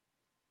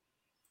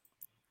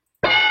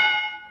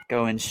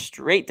 Going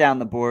straight down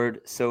the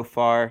board so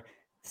far,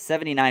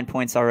 79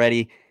 points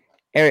already.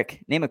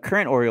 Eric, name a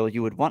current Oriole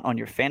you would want on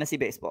your fantasy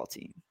baseball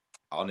team.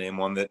 I'll name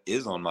one that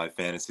is on my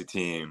fantasy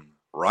team.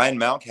 Ryan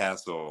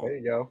Mountcastle. There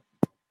you go.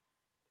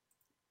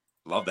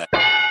 Love that.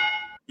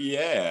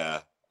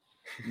 Yeah.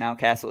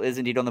 Mountcastle is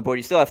indeed on the board.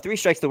 You still have 3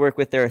 strikes to work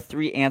with. There are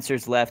 3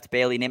 answers left.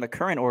 Bailey, name a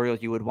current Oriole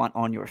you would want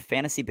on your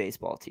fantasy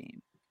baseball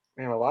team.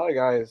 Man, a lot of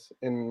guys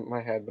in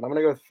my head, but I'm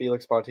going to go with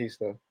Felix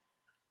Bautista.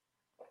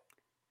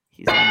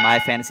 He's on my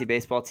fantasy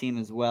baseball team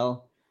as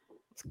well.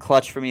 It's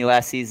clutch for me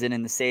last season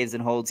in the saves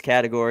and holds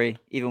category,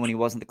 even when he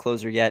wasn't the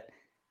closer yet.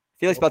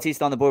 Felix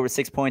Bautista on the board with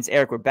 6 points.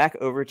 Eric, we're back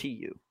over to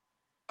you.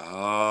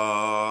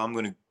 I'm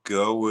going to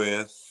go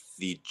with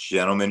the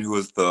gentleman who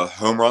was the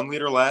home run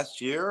leader last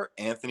year,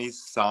 Anthony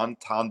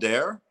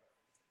Santander.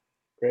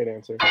 Great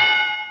answer.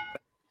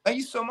 Thank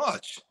you so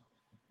much.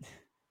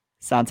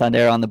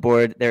 Santander on the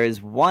board. There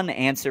is 1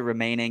 answer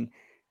remaining.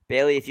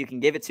 Bailey, if you can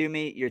give it to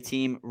me, your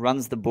team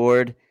runs the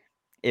board.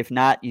 If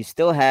not, you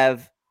still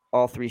have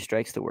all 3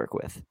 strikes to work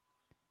with.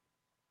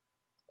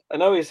 I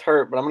know he's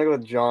hurt, but I'm going to go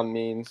with John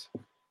Means.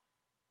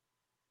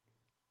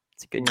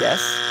 It's a good guess,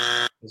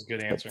 That's a good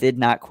but answer. did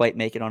not quite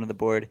make it onto the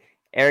board.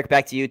 Eric,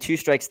 back to you. 2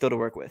 strikes still to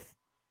work with.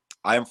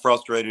 I am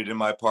frustrated in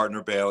my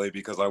partner Bailey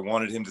because I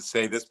wanted him to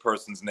say this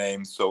person's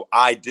name so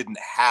I didn't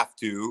have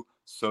to.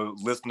 So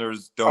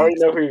listeners I already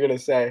don't. know who you're going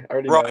to say. I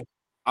already Right. know.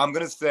 I'm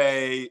going to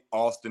say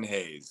Austin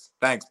Hayes.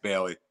 Thanks,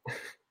 Bailey.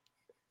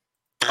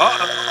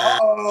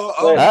 Uh-oh.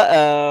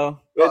 Uh-oh.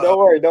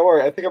 Wait, don't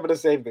worry. I think I'm going to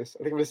save this.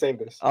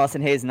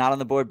 Austin Hayes not on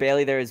the board.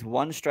 Bailey, there is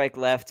 1 strike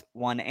left,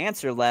 1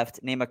 answer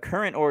left. Name a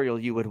current Oriole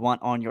you would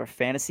want on your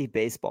fantasy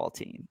baseball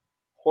team.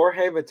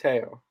 Jorge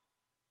Mateo.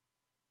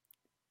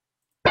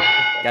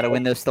 Got to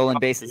win those stolen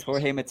bases.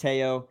 Jorge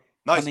Mateo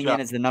Nice coming job.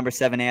 in as the number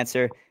 7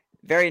 answer.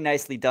 Very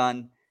nicely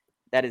done.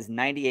 That is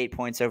 98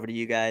 points over to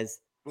you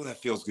guys. Oh, that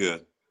feels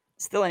good.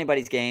 Still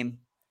anybody's game,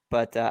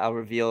 but I'll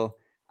reveal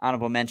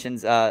honorable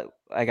mentions.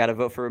 I got a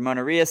vote for Ramon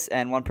Arias,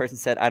 and 1 person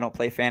said I don't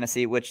play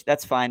fantasy, which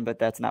that's fine, but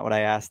that's not what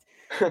I asked.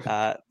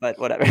 But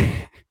whatever.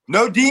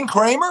 No Dean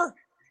Kramer?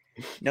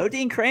 No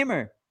Dean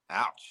Kramer.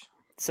 Ouch.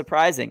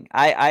 Surprising.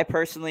 I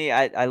personally,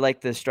 I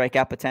like the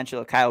strikeout potential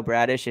of Kyle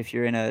Bradish if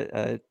you're in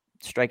a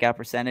strikeout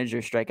percentage or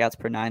strikeouts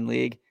per 9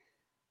 league.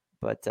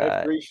 But I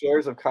have 3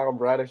 shares of Kyle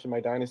Bradish in my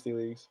dynasty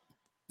leagues.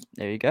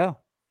 there you go.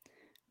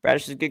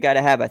 Bradish is a good guy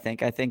to have, I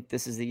think. I think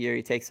this is the year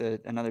he takes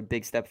another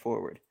big step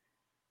forward.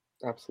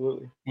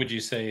 Absolutely. Would you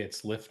say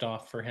it's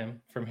liftoff for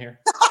him from here?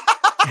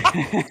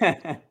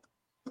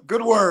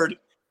 Good word.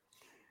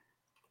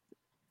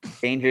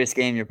 Dangerous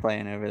game you're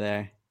playing over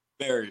there.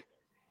 Very.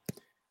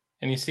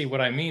 And you see, what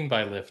I mean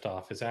by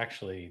liftoff is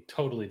actually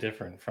totally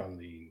different from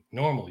the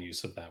normal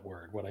use of that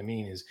word. What I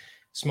mean is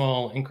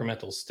small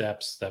incremental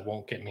steps that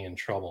won't get me in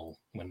trouble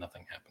when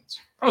nothing happens.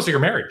 Oh, so you're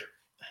married?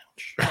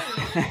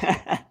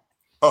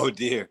 Oh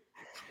dear.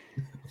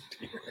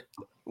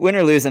 Win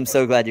or lose, I'm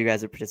so glad you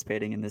guys are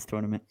participating in this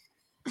tournament.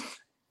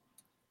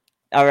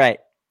 All right.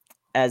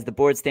 As the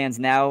board stands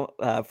now,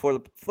 for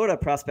the Florida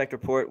Prospect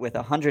Report with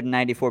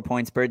 194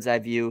 points, Bird's Eye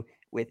View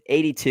with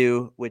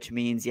 82, which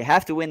means you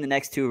have to win the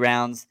next 2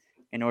 rounds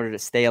in order to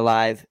stay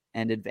alive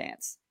and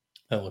advance.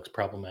 That looks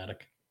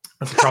problematic.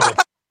 That's a problem.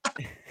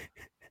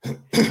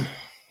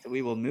 So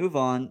we will move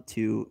on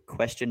to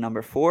question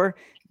number 4.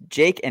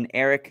 Jake and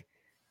Eric,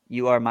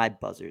 you are my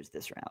buzzers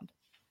this round.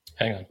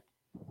 Hang on.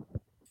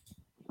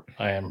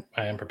 I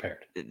am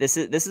prepared. This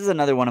is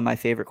another one of my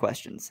favorite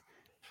questions.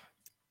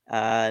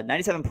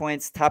 97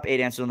 points, top 8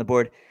 answers on the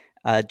board.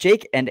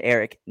 Jake and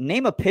Eric,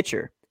 name a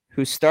pitcher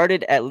who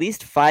started at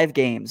least 5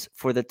 games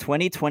for the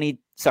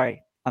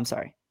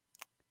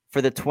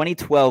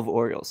 2012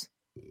 Orioles.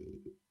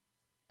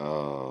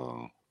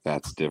 Oh,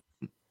 that's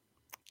different.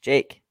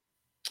 Jake.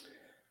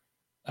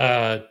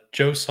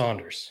 Joe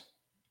Saunders.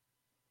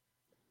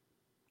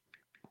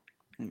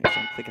 Let me make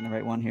sure I'm clicking the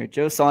right one here.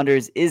 Joe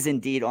Saunders is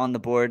indeed on the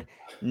board.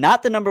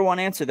 Not the number 1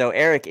 answer, though.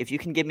 Eric, if you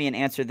can give me an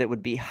answer that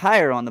would be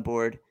higher on the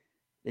board,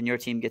 then your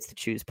team gets to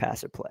choose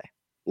pass or play.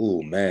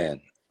 Oh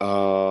man.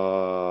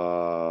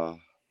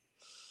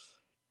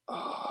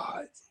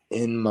 It's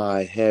in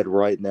my head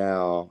right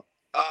now.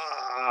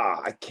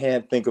 I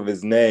can't think of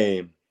his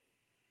name.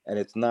 And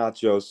it's not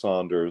Joe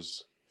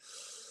Saunders.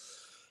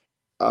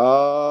 He's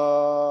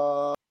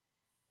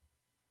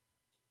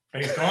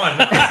gone.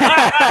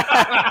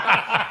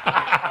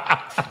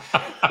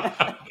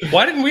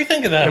 Why didn't we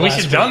think of that? We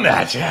should have done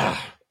that. Yeah.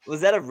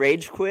 Was that a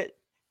rage quit?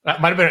 That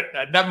might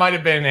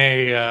have been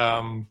a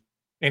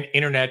an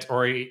internet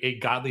or a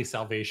godly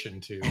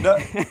salvation too. No.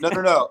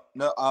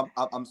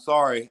 I'm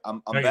sorry.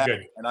 I'm No, back,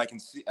 good. and I can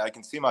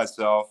see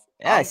myself.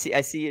 Yeah, I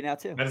see you now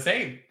too. I'm gonna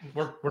say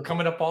we're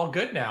coming up all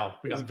good now.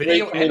 We got It's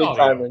video great and comedic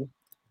audio. timing.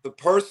 The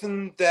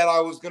person that I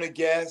was gonna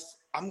guess,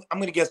 I'm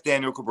gonna guess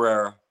Daniel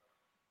Cabrera.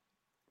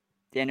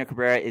 Daniel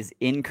Cabrera is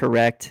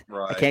incorrect.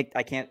 Right.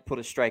 I can't put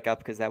a strike up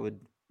because that would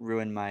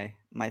ruin my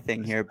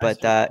thing here. That's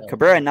But okay.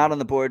 Cabrera not on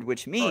the board,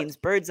 which means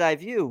Bird's Eye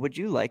View. Would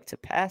you like to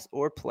pass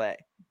or play?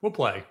 We'll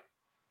play.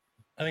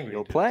 I think we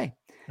You'll can do play.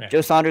 Yeah.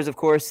 Joe Saunders, of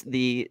course,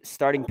 the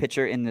starting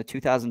pitcher in the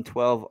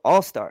 2012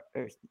 All-Star.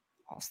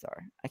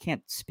 I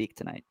can't speak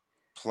tonight.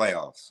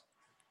 Playoffs.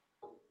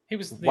 He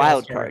was the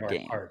Wild all-star card of our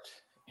game. heart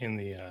in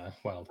the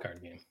wild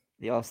card game.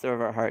 The All-Star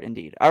of our heart,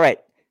 indeed. All right.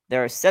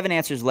 There are 7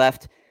 answers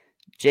left.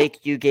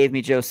 Jake, you gave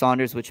me Joe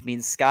Saunders, which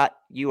means, Scott,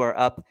 you are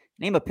up.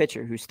 Name a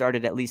pitcher who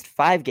started at least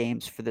 5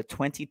 games for the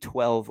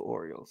 2012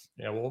 Orioles.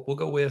 Yeah, we'll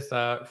go with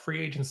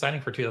free agent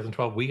signing for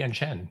 2012, Wei and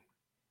Chen.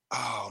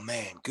 Oh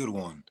man, good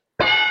one.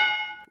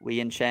 Wei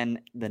and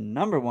Chen, the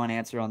number 1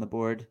 answer on the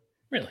board.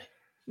 Really?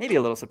 Maybe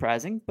a little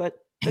surprising, but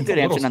a A good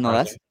little answer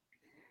nonetheless. surprising.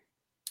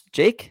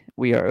 Jake,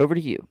 we are over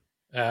to you.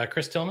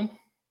 Chris Tillman?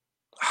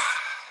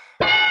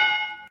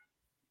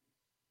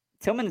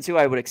 Tillman is who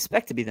I would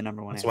expect to be the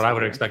number 1 That's answer. what I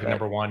would here, expect at but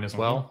number 1 as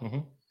well.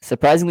 Mhm.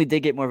 Surprisingly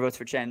did get more votes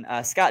for Chen.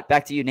 Scott,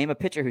 back to you. Name a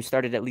pitcher who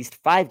started at least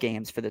 5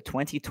 games for the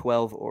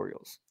 2012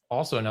 Orioles.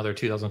 Also, another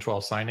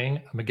 2012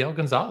 signing, Miguel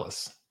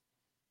Gonzalez.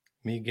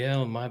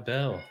 Miguel, my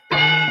bell.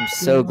 I'm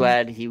so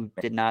glad he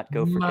did not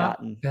go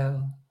forgotten.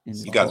 Miguel. in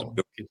You guys fall.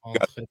 are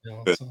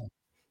good.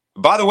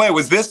 By the way,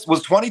 was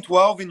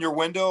 2012 in your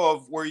window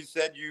of where you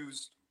said you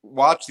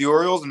watched the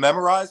Orioles and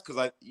memorized?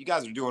 Because you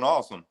guys are doing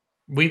awesome.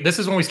 This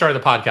is when we started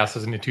the podcast,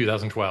 was in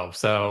 2012.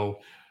 So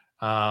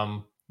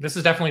this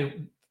is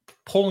definitely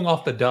pulling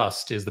off the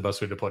dust is the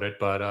best way to put it.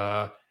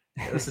 But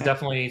this is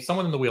definitely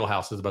someone in the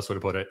wheelhouse is the best way to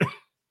put it.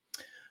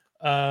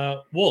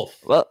 Wolf.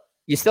 Well,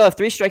 you still have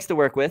 3 strikes to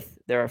work with.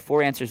 There are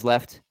 4 answers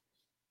left.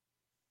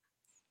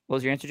 What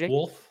was your answer, Jake?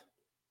 Wolf.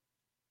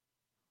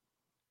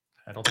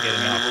 I don't think I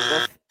did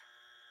Wolf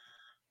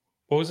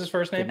What was his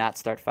first did name? not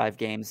start 5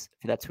 games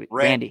for that sweet.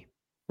 Randy.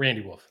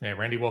 Randy Wolf. Yeah,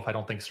 Randy Wolf, I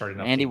don't think started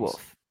enough. Randy teams.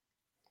 Wolf.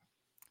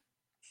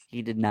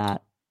 He did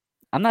not.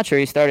 I'm not sure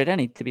he started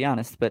any, to be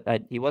honest, but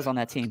he was on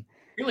that team.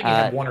 I feel like he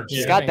had 1 or 2.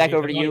 Yeah, I Scott, think back he-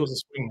 over I to thought he you. was a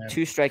swing man.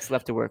 2 strikes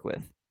left to work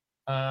with.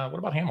 What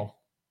about Hamill?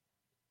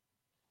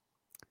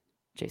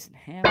 Jason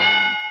Hamill.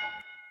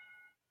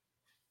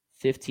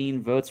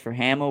 15 votes for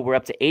Hamill. We're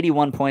up to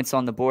 81 points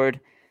on the board.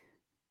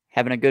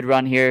 Having a good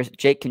run here.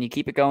 Jake, can you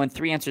keep it going?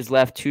 3 answers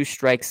left, 2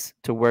 strikes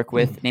to work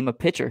with. Name a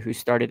pitcher who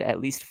started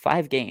at least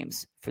 5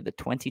 games for the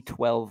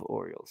 2012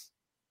 Orioles.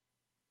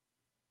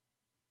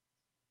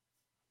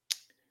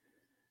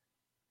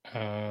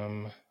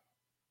 I'm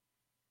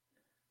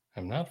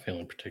not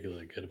feeling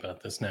particularly good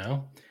about this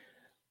now.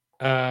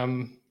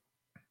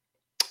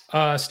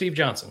 Steve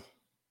Johnson.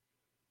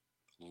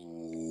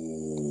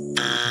 Ooh.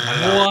 I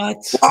don't know.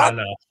 What? I don't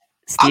know.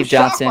 Steve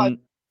shocked by- Johnson.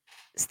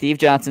 Steve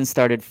Johnson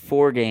started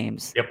 4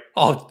 games. Yep.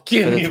 Oh, For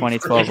the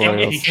 2012 He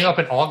Orioles. came up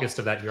in August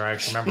of that year. I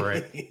actually remember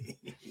it.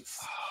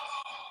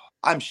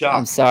 I'm I'm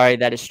shocked. sorry.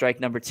 That is strike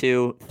number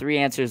 2. 3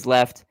 answers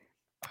left.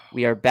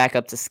 We are back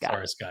up to Scott.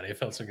 Sorry, Scotty. I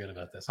felt so good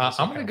about this. I'm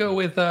going to go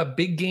with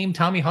big game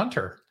Tommy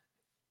Hunter.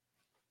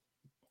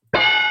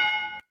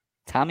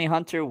 Tommy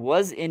Hunter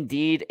was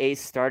indeed a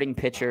starting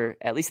pitcher,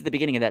 at least at the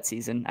beginning of that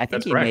season. I think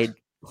That's he correct. made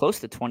close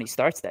to 20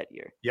 starts that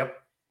year Yep.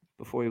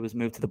 before he was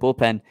moved to the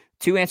bullpen.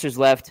 2 answers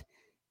left.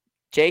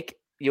 Jake,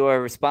 you are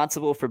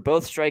responsible for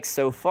both strikes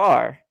so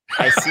far.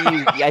 I see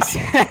you.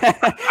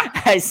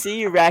 I see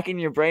you racking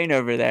your brain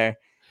over there.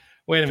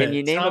 Wait a minute. Can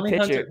you name a Tommy pitcher?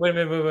 Hunter, wait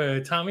a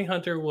minute. Tommy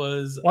Hunter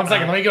was. 1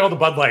 second. Let me get all the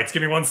Bud Lights.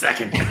 Give me 1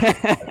 second.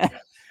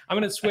 I'm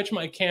going to switch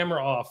my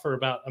camera off for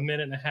about a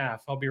minute and a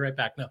half. I'll be right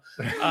back. No.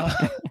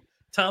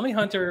 Tommy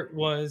Hunter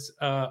was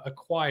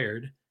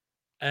acquired,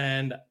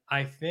 and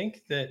I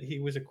think that he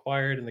was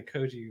acquired in the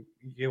Koji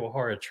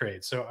Uehara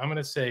trade. So I'm going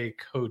to say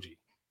Koji.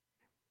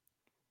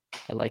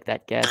 I like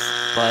that guess,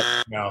 but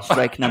No.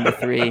 strike number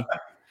 3.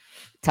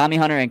 Tommy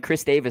Hunter and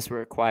Chris Davis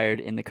were acquired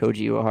in the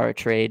Koji Uehara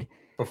trade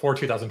Before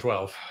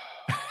 2012.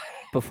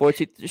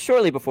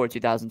 shortly before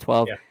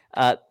 2012.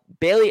 Yeah.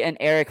 Bailey and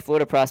Eric,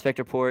 Florida Prospect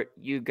Report.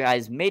 You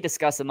guys may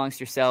discuss amongst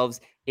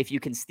yourselves. If you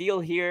can steal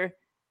here,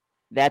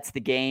 that's the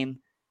game.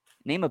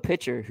 Name a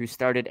pitcher who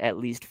started at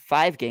least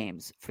 5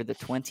 games for the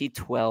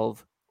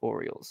 2012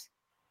 Orioles.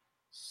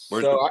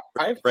 So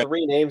I have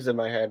 3 names in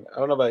my head. I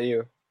don't know about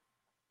you.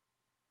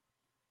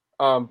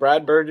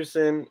 Brad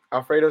Burgesson,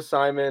 Alfredo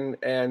Simon,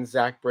 and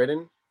Zach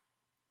Britton.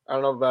 I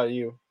don't know about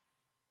you.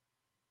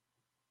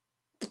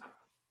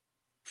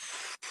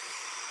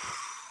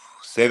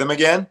 Say them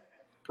again.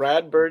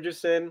 Brad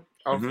Burgesson,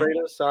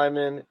 Alfredo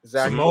Simon,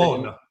 Zach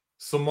Britton.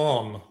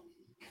 Simone.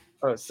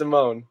 Oh,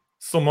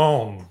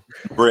 Simone.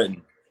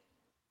 Britain.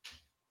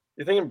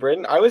 You're thinking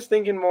Britton? I was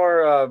thinking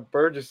more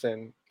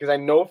Burgesson because I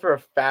know for a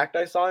fact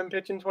I saw him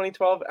pitch in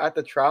 2012 at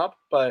the Trop,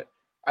 but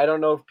I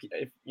don't know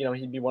if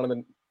he'd be one of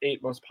the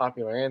 8 most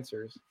popular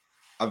answers.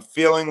 I'm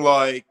feeling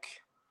like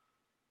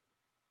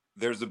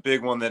there's a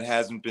big one that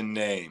hasn't been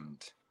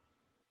named.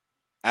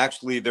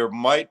 Actually, there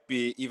might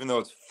be, even though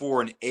it's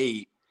 4 and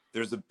 8,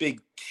 there's a big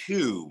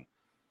 2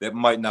 that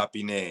might not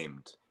be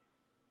named.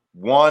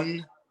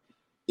 One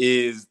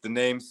is the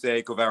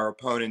namesake of our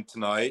opponent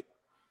tonight,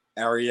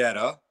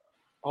 Arrieta.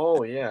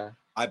 Oh, yeah.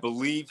 I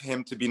believe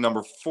him to be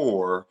number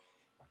 4,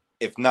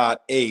 if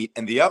not 8.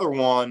 And the other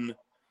one,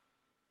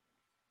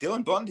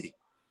 Dylan Bundy.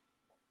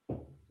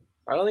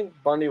 I don't think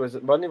Bundy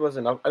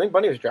wasn't up. I think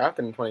Bundy was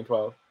drafted in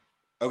 2012.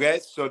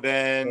 Okay, so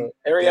then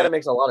Arrieta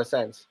makes a lot of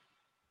sense.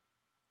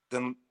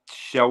 Then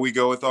shall we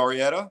go with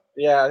Arrieta?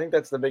 Yeah, I think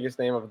that's the biggest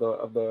name of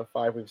the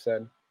 5 we've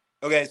said.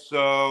 Okay,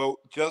 so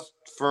just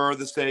for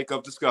the sake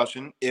of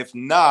discussion, if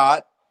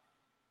not,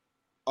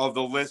 of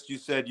the list you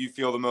said you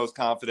feel the most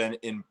confident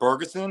in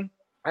Burgesson?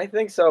 I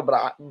think so,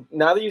 but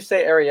now that you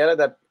say Arrieta,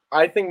 that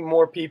I think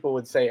more people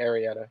would say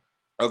Arrieta.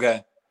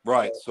 Okay,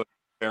 right. So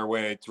fair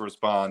way to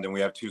respond, and we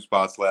have 2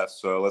 spots left.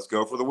 So let's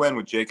go for the win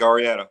with Jake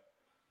Arrieta.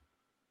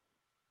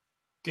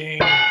 Ding.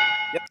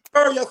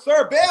 Yes,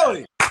 sir,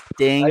 Bailey.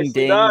 Ding, Nicely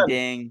ding, done.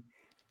 ding.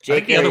 I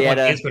think Jake the other one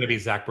Arrieta. is going to be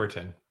Zach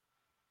Britton.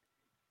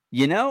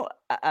 You know,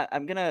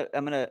 I'm gonna.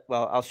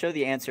 Well, I'll show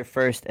the answer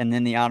first, and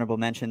then the honorable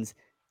mentions.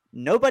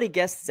 Nobody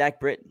guessed Zach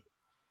Britton.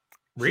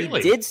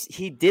 Really?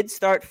 He did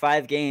start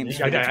 5 games.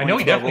 for the I know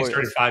he 2012 definitely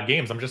Orioles. started 5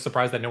 games. I'm just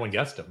surprised that no one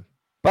guessed him.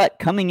 But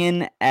coming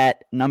in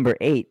at number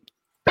 8,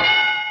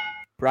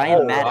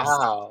 Brian Mattis.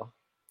 Wow.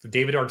 The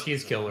David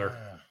Ortiz killer.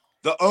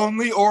 The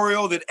only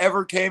Oriole that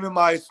ever came in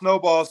my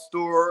Snowball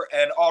store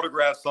and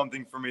autographed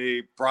something for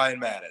me,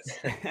 Brian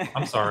Mattis.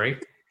 I'm sorry.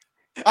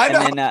 I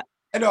know. And then,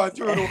 I know. I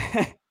threw it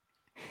away.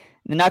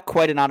 not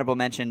quite an honorable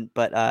mention,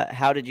 but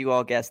how did you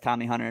all guess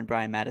Tommy Hunter and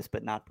Brian Mattis,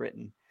 but not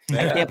Britton?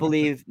 I can't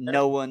believe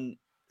no one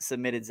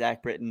submitted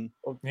Zach Britton.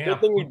 Well, Yeah.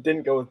 Good thing we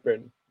didn't go with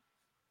Britton.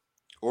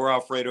 Or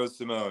Alfredo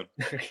Simone.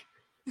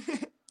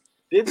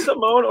 Did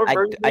Simone or I-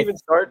 Burgesson I- even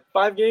start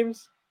 5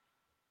 games?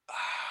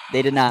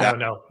 They did not.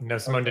 No,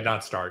 Simone did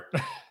not start.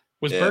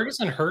 Was Yeah.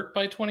 Ferguson hurt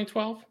by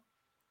 2012?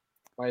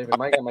 I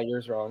might get my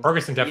years wrong.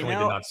 Ferguson definitely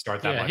know, did not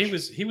start that Yeah,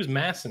 much. he was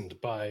massened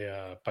by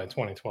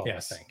 2012.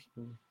 Yes. I think.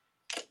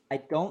 I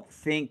don't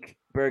think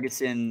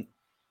Bergeson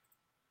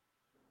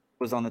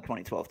was on the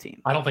 2012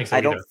 team. I don't think so. I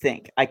either. don't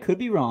think. I could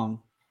be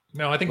wrong.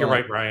 No, I think you're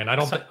right, Brian. I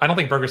don't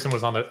think Bergeson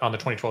was on the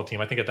 2012 team.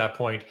 I think at that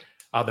point,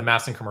 the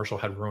Masson commercial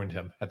had ruined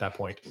him. At that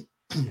point,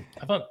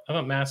 I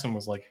thought Masson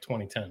was like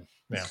 2010.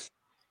 yeah.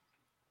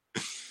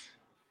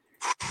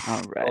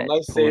 All right.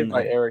 Nice pulling save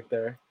by the- Eric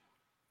there.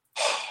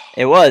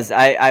 It was.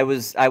 I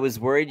was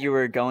worried you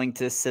were going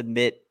to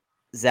submit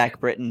Zach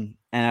Britton,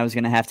 and I was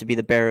going to have to be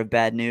the bearer of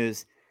bad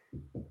news.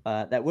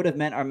 That would have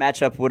meant our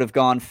matchup would have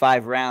gone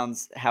 5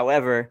 rounds.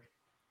 However,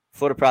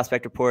 Florida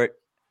Prospect Report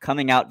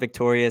coming out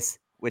victorious,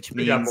 which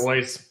Good job, means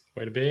boys.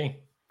 Way to be.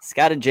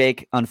 Scott and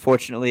Jake,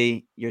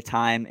 unfortunately, your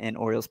time in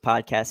Orioles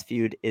podcast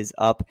feud is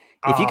up.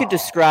 If you could Aw.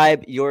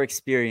 describe your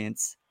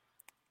experience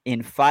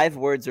in 5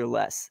 words or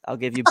less, I'll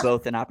give you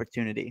both an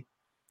opportunity.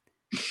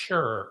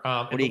 Sure.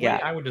 What And do you the way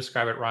got? I would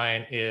describe it,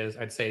 Ryan, is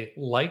I'd say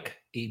like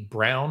a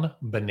brown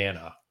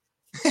banana.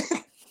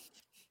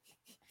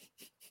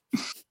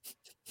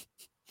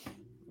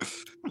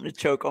 gonna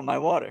choke on my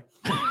water.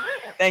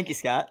 Thank you,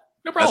 Scott.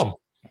 No problem.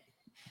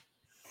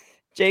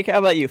 Jake, how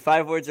about you?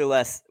 5 words or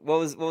less. What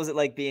was it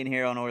like being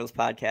here on Orioles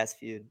Podcast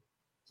Feud?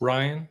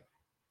 Ryan,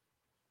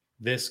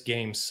 this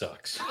game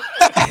sucks.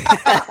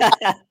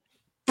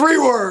 3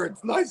 words.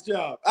 Nice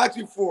job.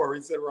 Actually, 4.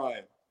 He said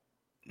Ryan.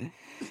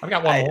 I've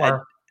got one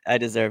more. I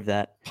deserve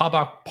that.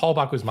 Paul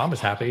Baku's mom is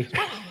happy.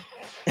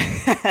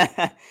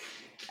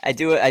 I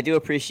do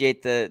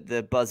appreciate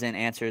the buzz-in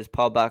answers.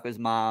 Paul Baku's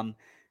mom,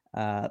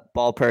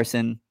 ball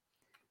person.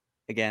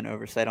 Again,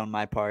 oversight on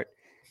my part.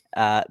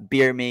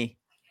 Beer me.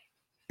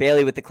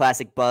 Bailey with the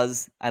classic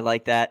buzz. I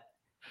like that.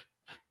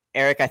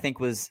 Eric, I think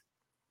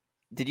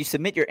did you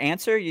submit your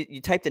answer?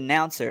 You typed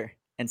announcer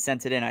and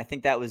sent it in. I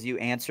think that was you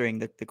answering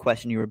the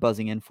question you were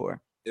buzzing in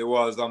for. It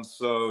was. I'm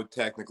so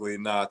technically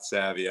not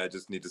savvy. I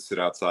just need to sit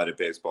outside at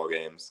baseball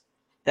games.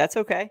 That's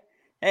okay.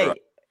 Hey,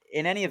 right.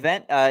 In any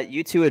event,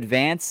 you two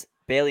advance.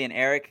 Bailey and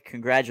Eric,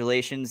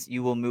 congratulations.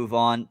 You will move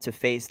on to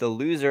face the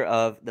loser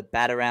of the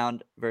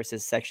Bat-Around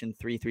versus Section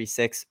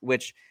 336,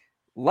 which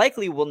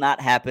likely will not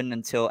happen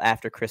until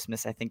after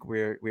Christmas. I think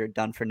we're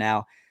done for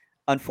now.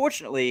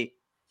 Unfortunately,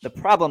 the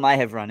problem I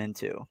have run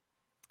into,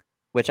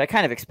 which I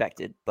kind of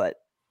expected, but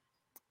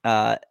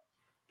the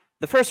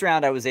first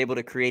round I was able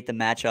to create the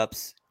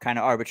matchups kind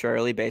of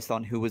arbitrarily based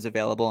on who was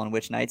available on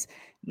which nights.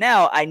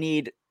 Now I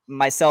need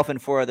myself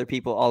and 4 other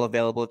people all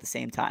available at the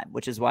same time,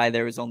 which is why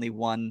there was only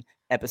 1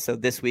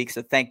 episode this week.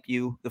 So thank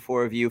you, the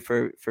 4 of you,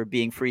 for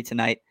being free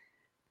tonight.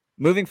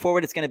 Moving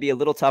forward, it's going to be a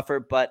little tougher,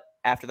 but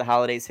after the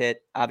holidays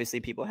hit, obviously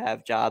people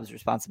have jobs,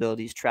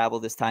 responsibilities, travel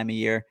this time of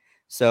year.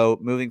 So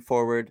moving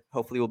forward,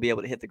 hopefully we'll be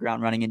able to hit the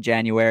ground running in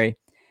January.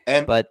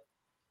 But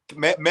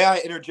may I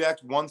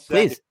interject 1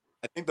 second? Please.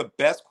 I think the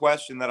best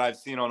question that I've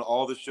seen on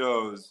all the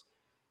shows,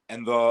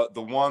 and the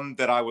one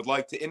that I would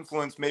like to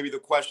influence maybe the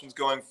questions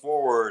going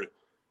forward,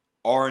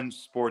 orange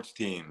sports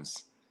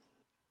teams.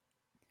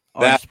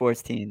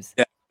 Sports teams.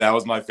 Yeah, that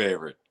was my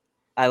favorite.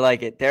 I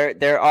like it.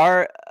 There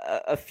are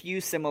a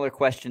few similar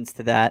questions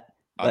to that,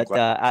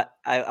 but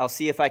I'll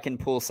see if I can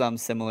pull some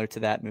similar to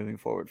that moving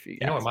forward for you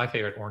guys. You know what my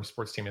favorite orange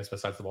sports team is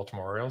besides the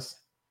Baltimore Orioles?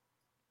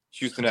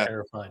 Houston. I'm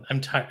terrified.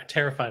 I'm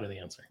terrified of the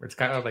answer. It's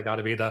kind of got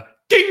to be the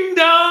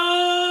Kingdom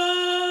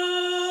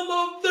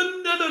of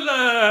the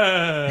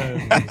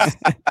Netherlands.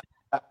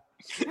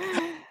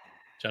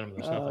 Gentlemen,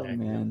 there's Oh, nothing I can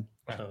do. man.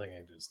 There's nothing I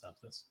can do to stop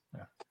this.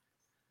 Yeah.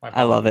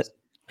 I love it.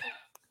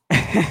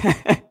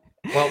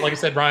 Well, like I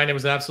said, Ryan, it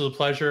was an absolute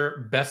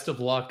pleasure. Best of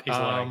luck He's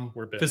lying.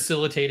 We're big.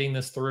 facilitating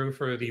this through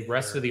for the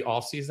rest of the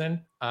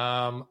offseason.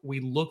 We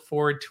look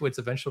forward to its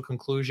eventual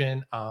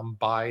conclusion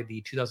by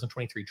the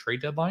 2023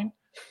 trade deadline.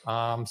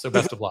 So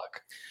best of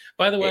luck.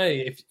 By the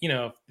way, if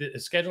the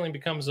scheduling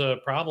becomes a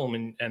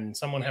problem and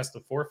someone has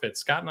to forfeit,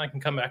 Scott and I can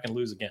come back and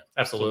lose again.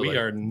 Absolutely. So we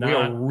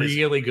are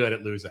really good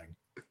at losing.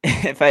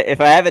 If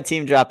I have a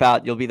team drop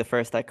out, you'll be the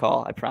first I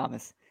call. I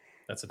promise.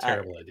 That's a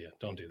terrible idea.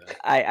 Don't do that.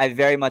 I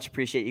very much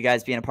appreciate you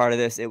guys being a part of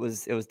this. It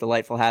was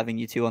delightful having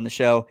you two on the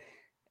show.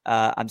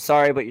 I'm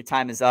sorry, but your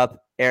time is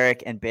up.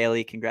 Eric and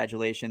Bailey,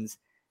 congratulations.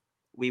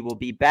 We will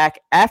be back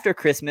after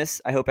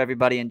Christmas. I hope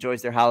everybody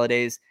enjoys their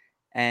holidays,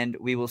 and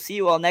we will see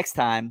you all next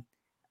time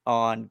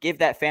on Give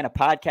That Fan a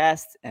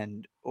Podcast.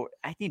 Or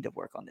I need to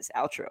work on this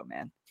outro,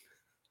 man.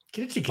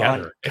 Get it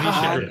together.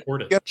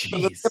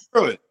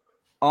 Jeez.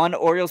 On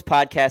Orioles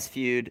Podcast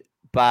Feud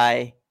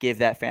by Give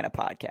That Fan a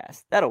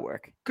Podcast. That'll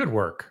work. Good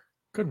work.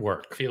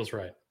 Feels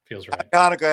right. I gotta go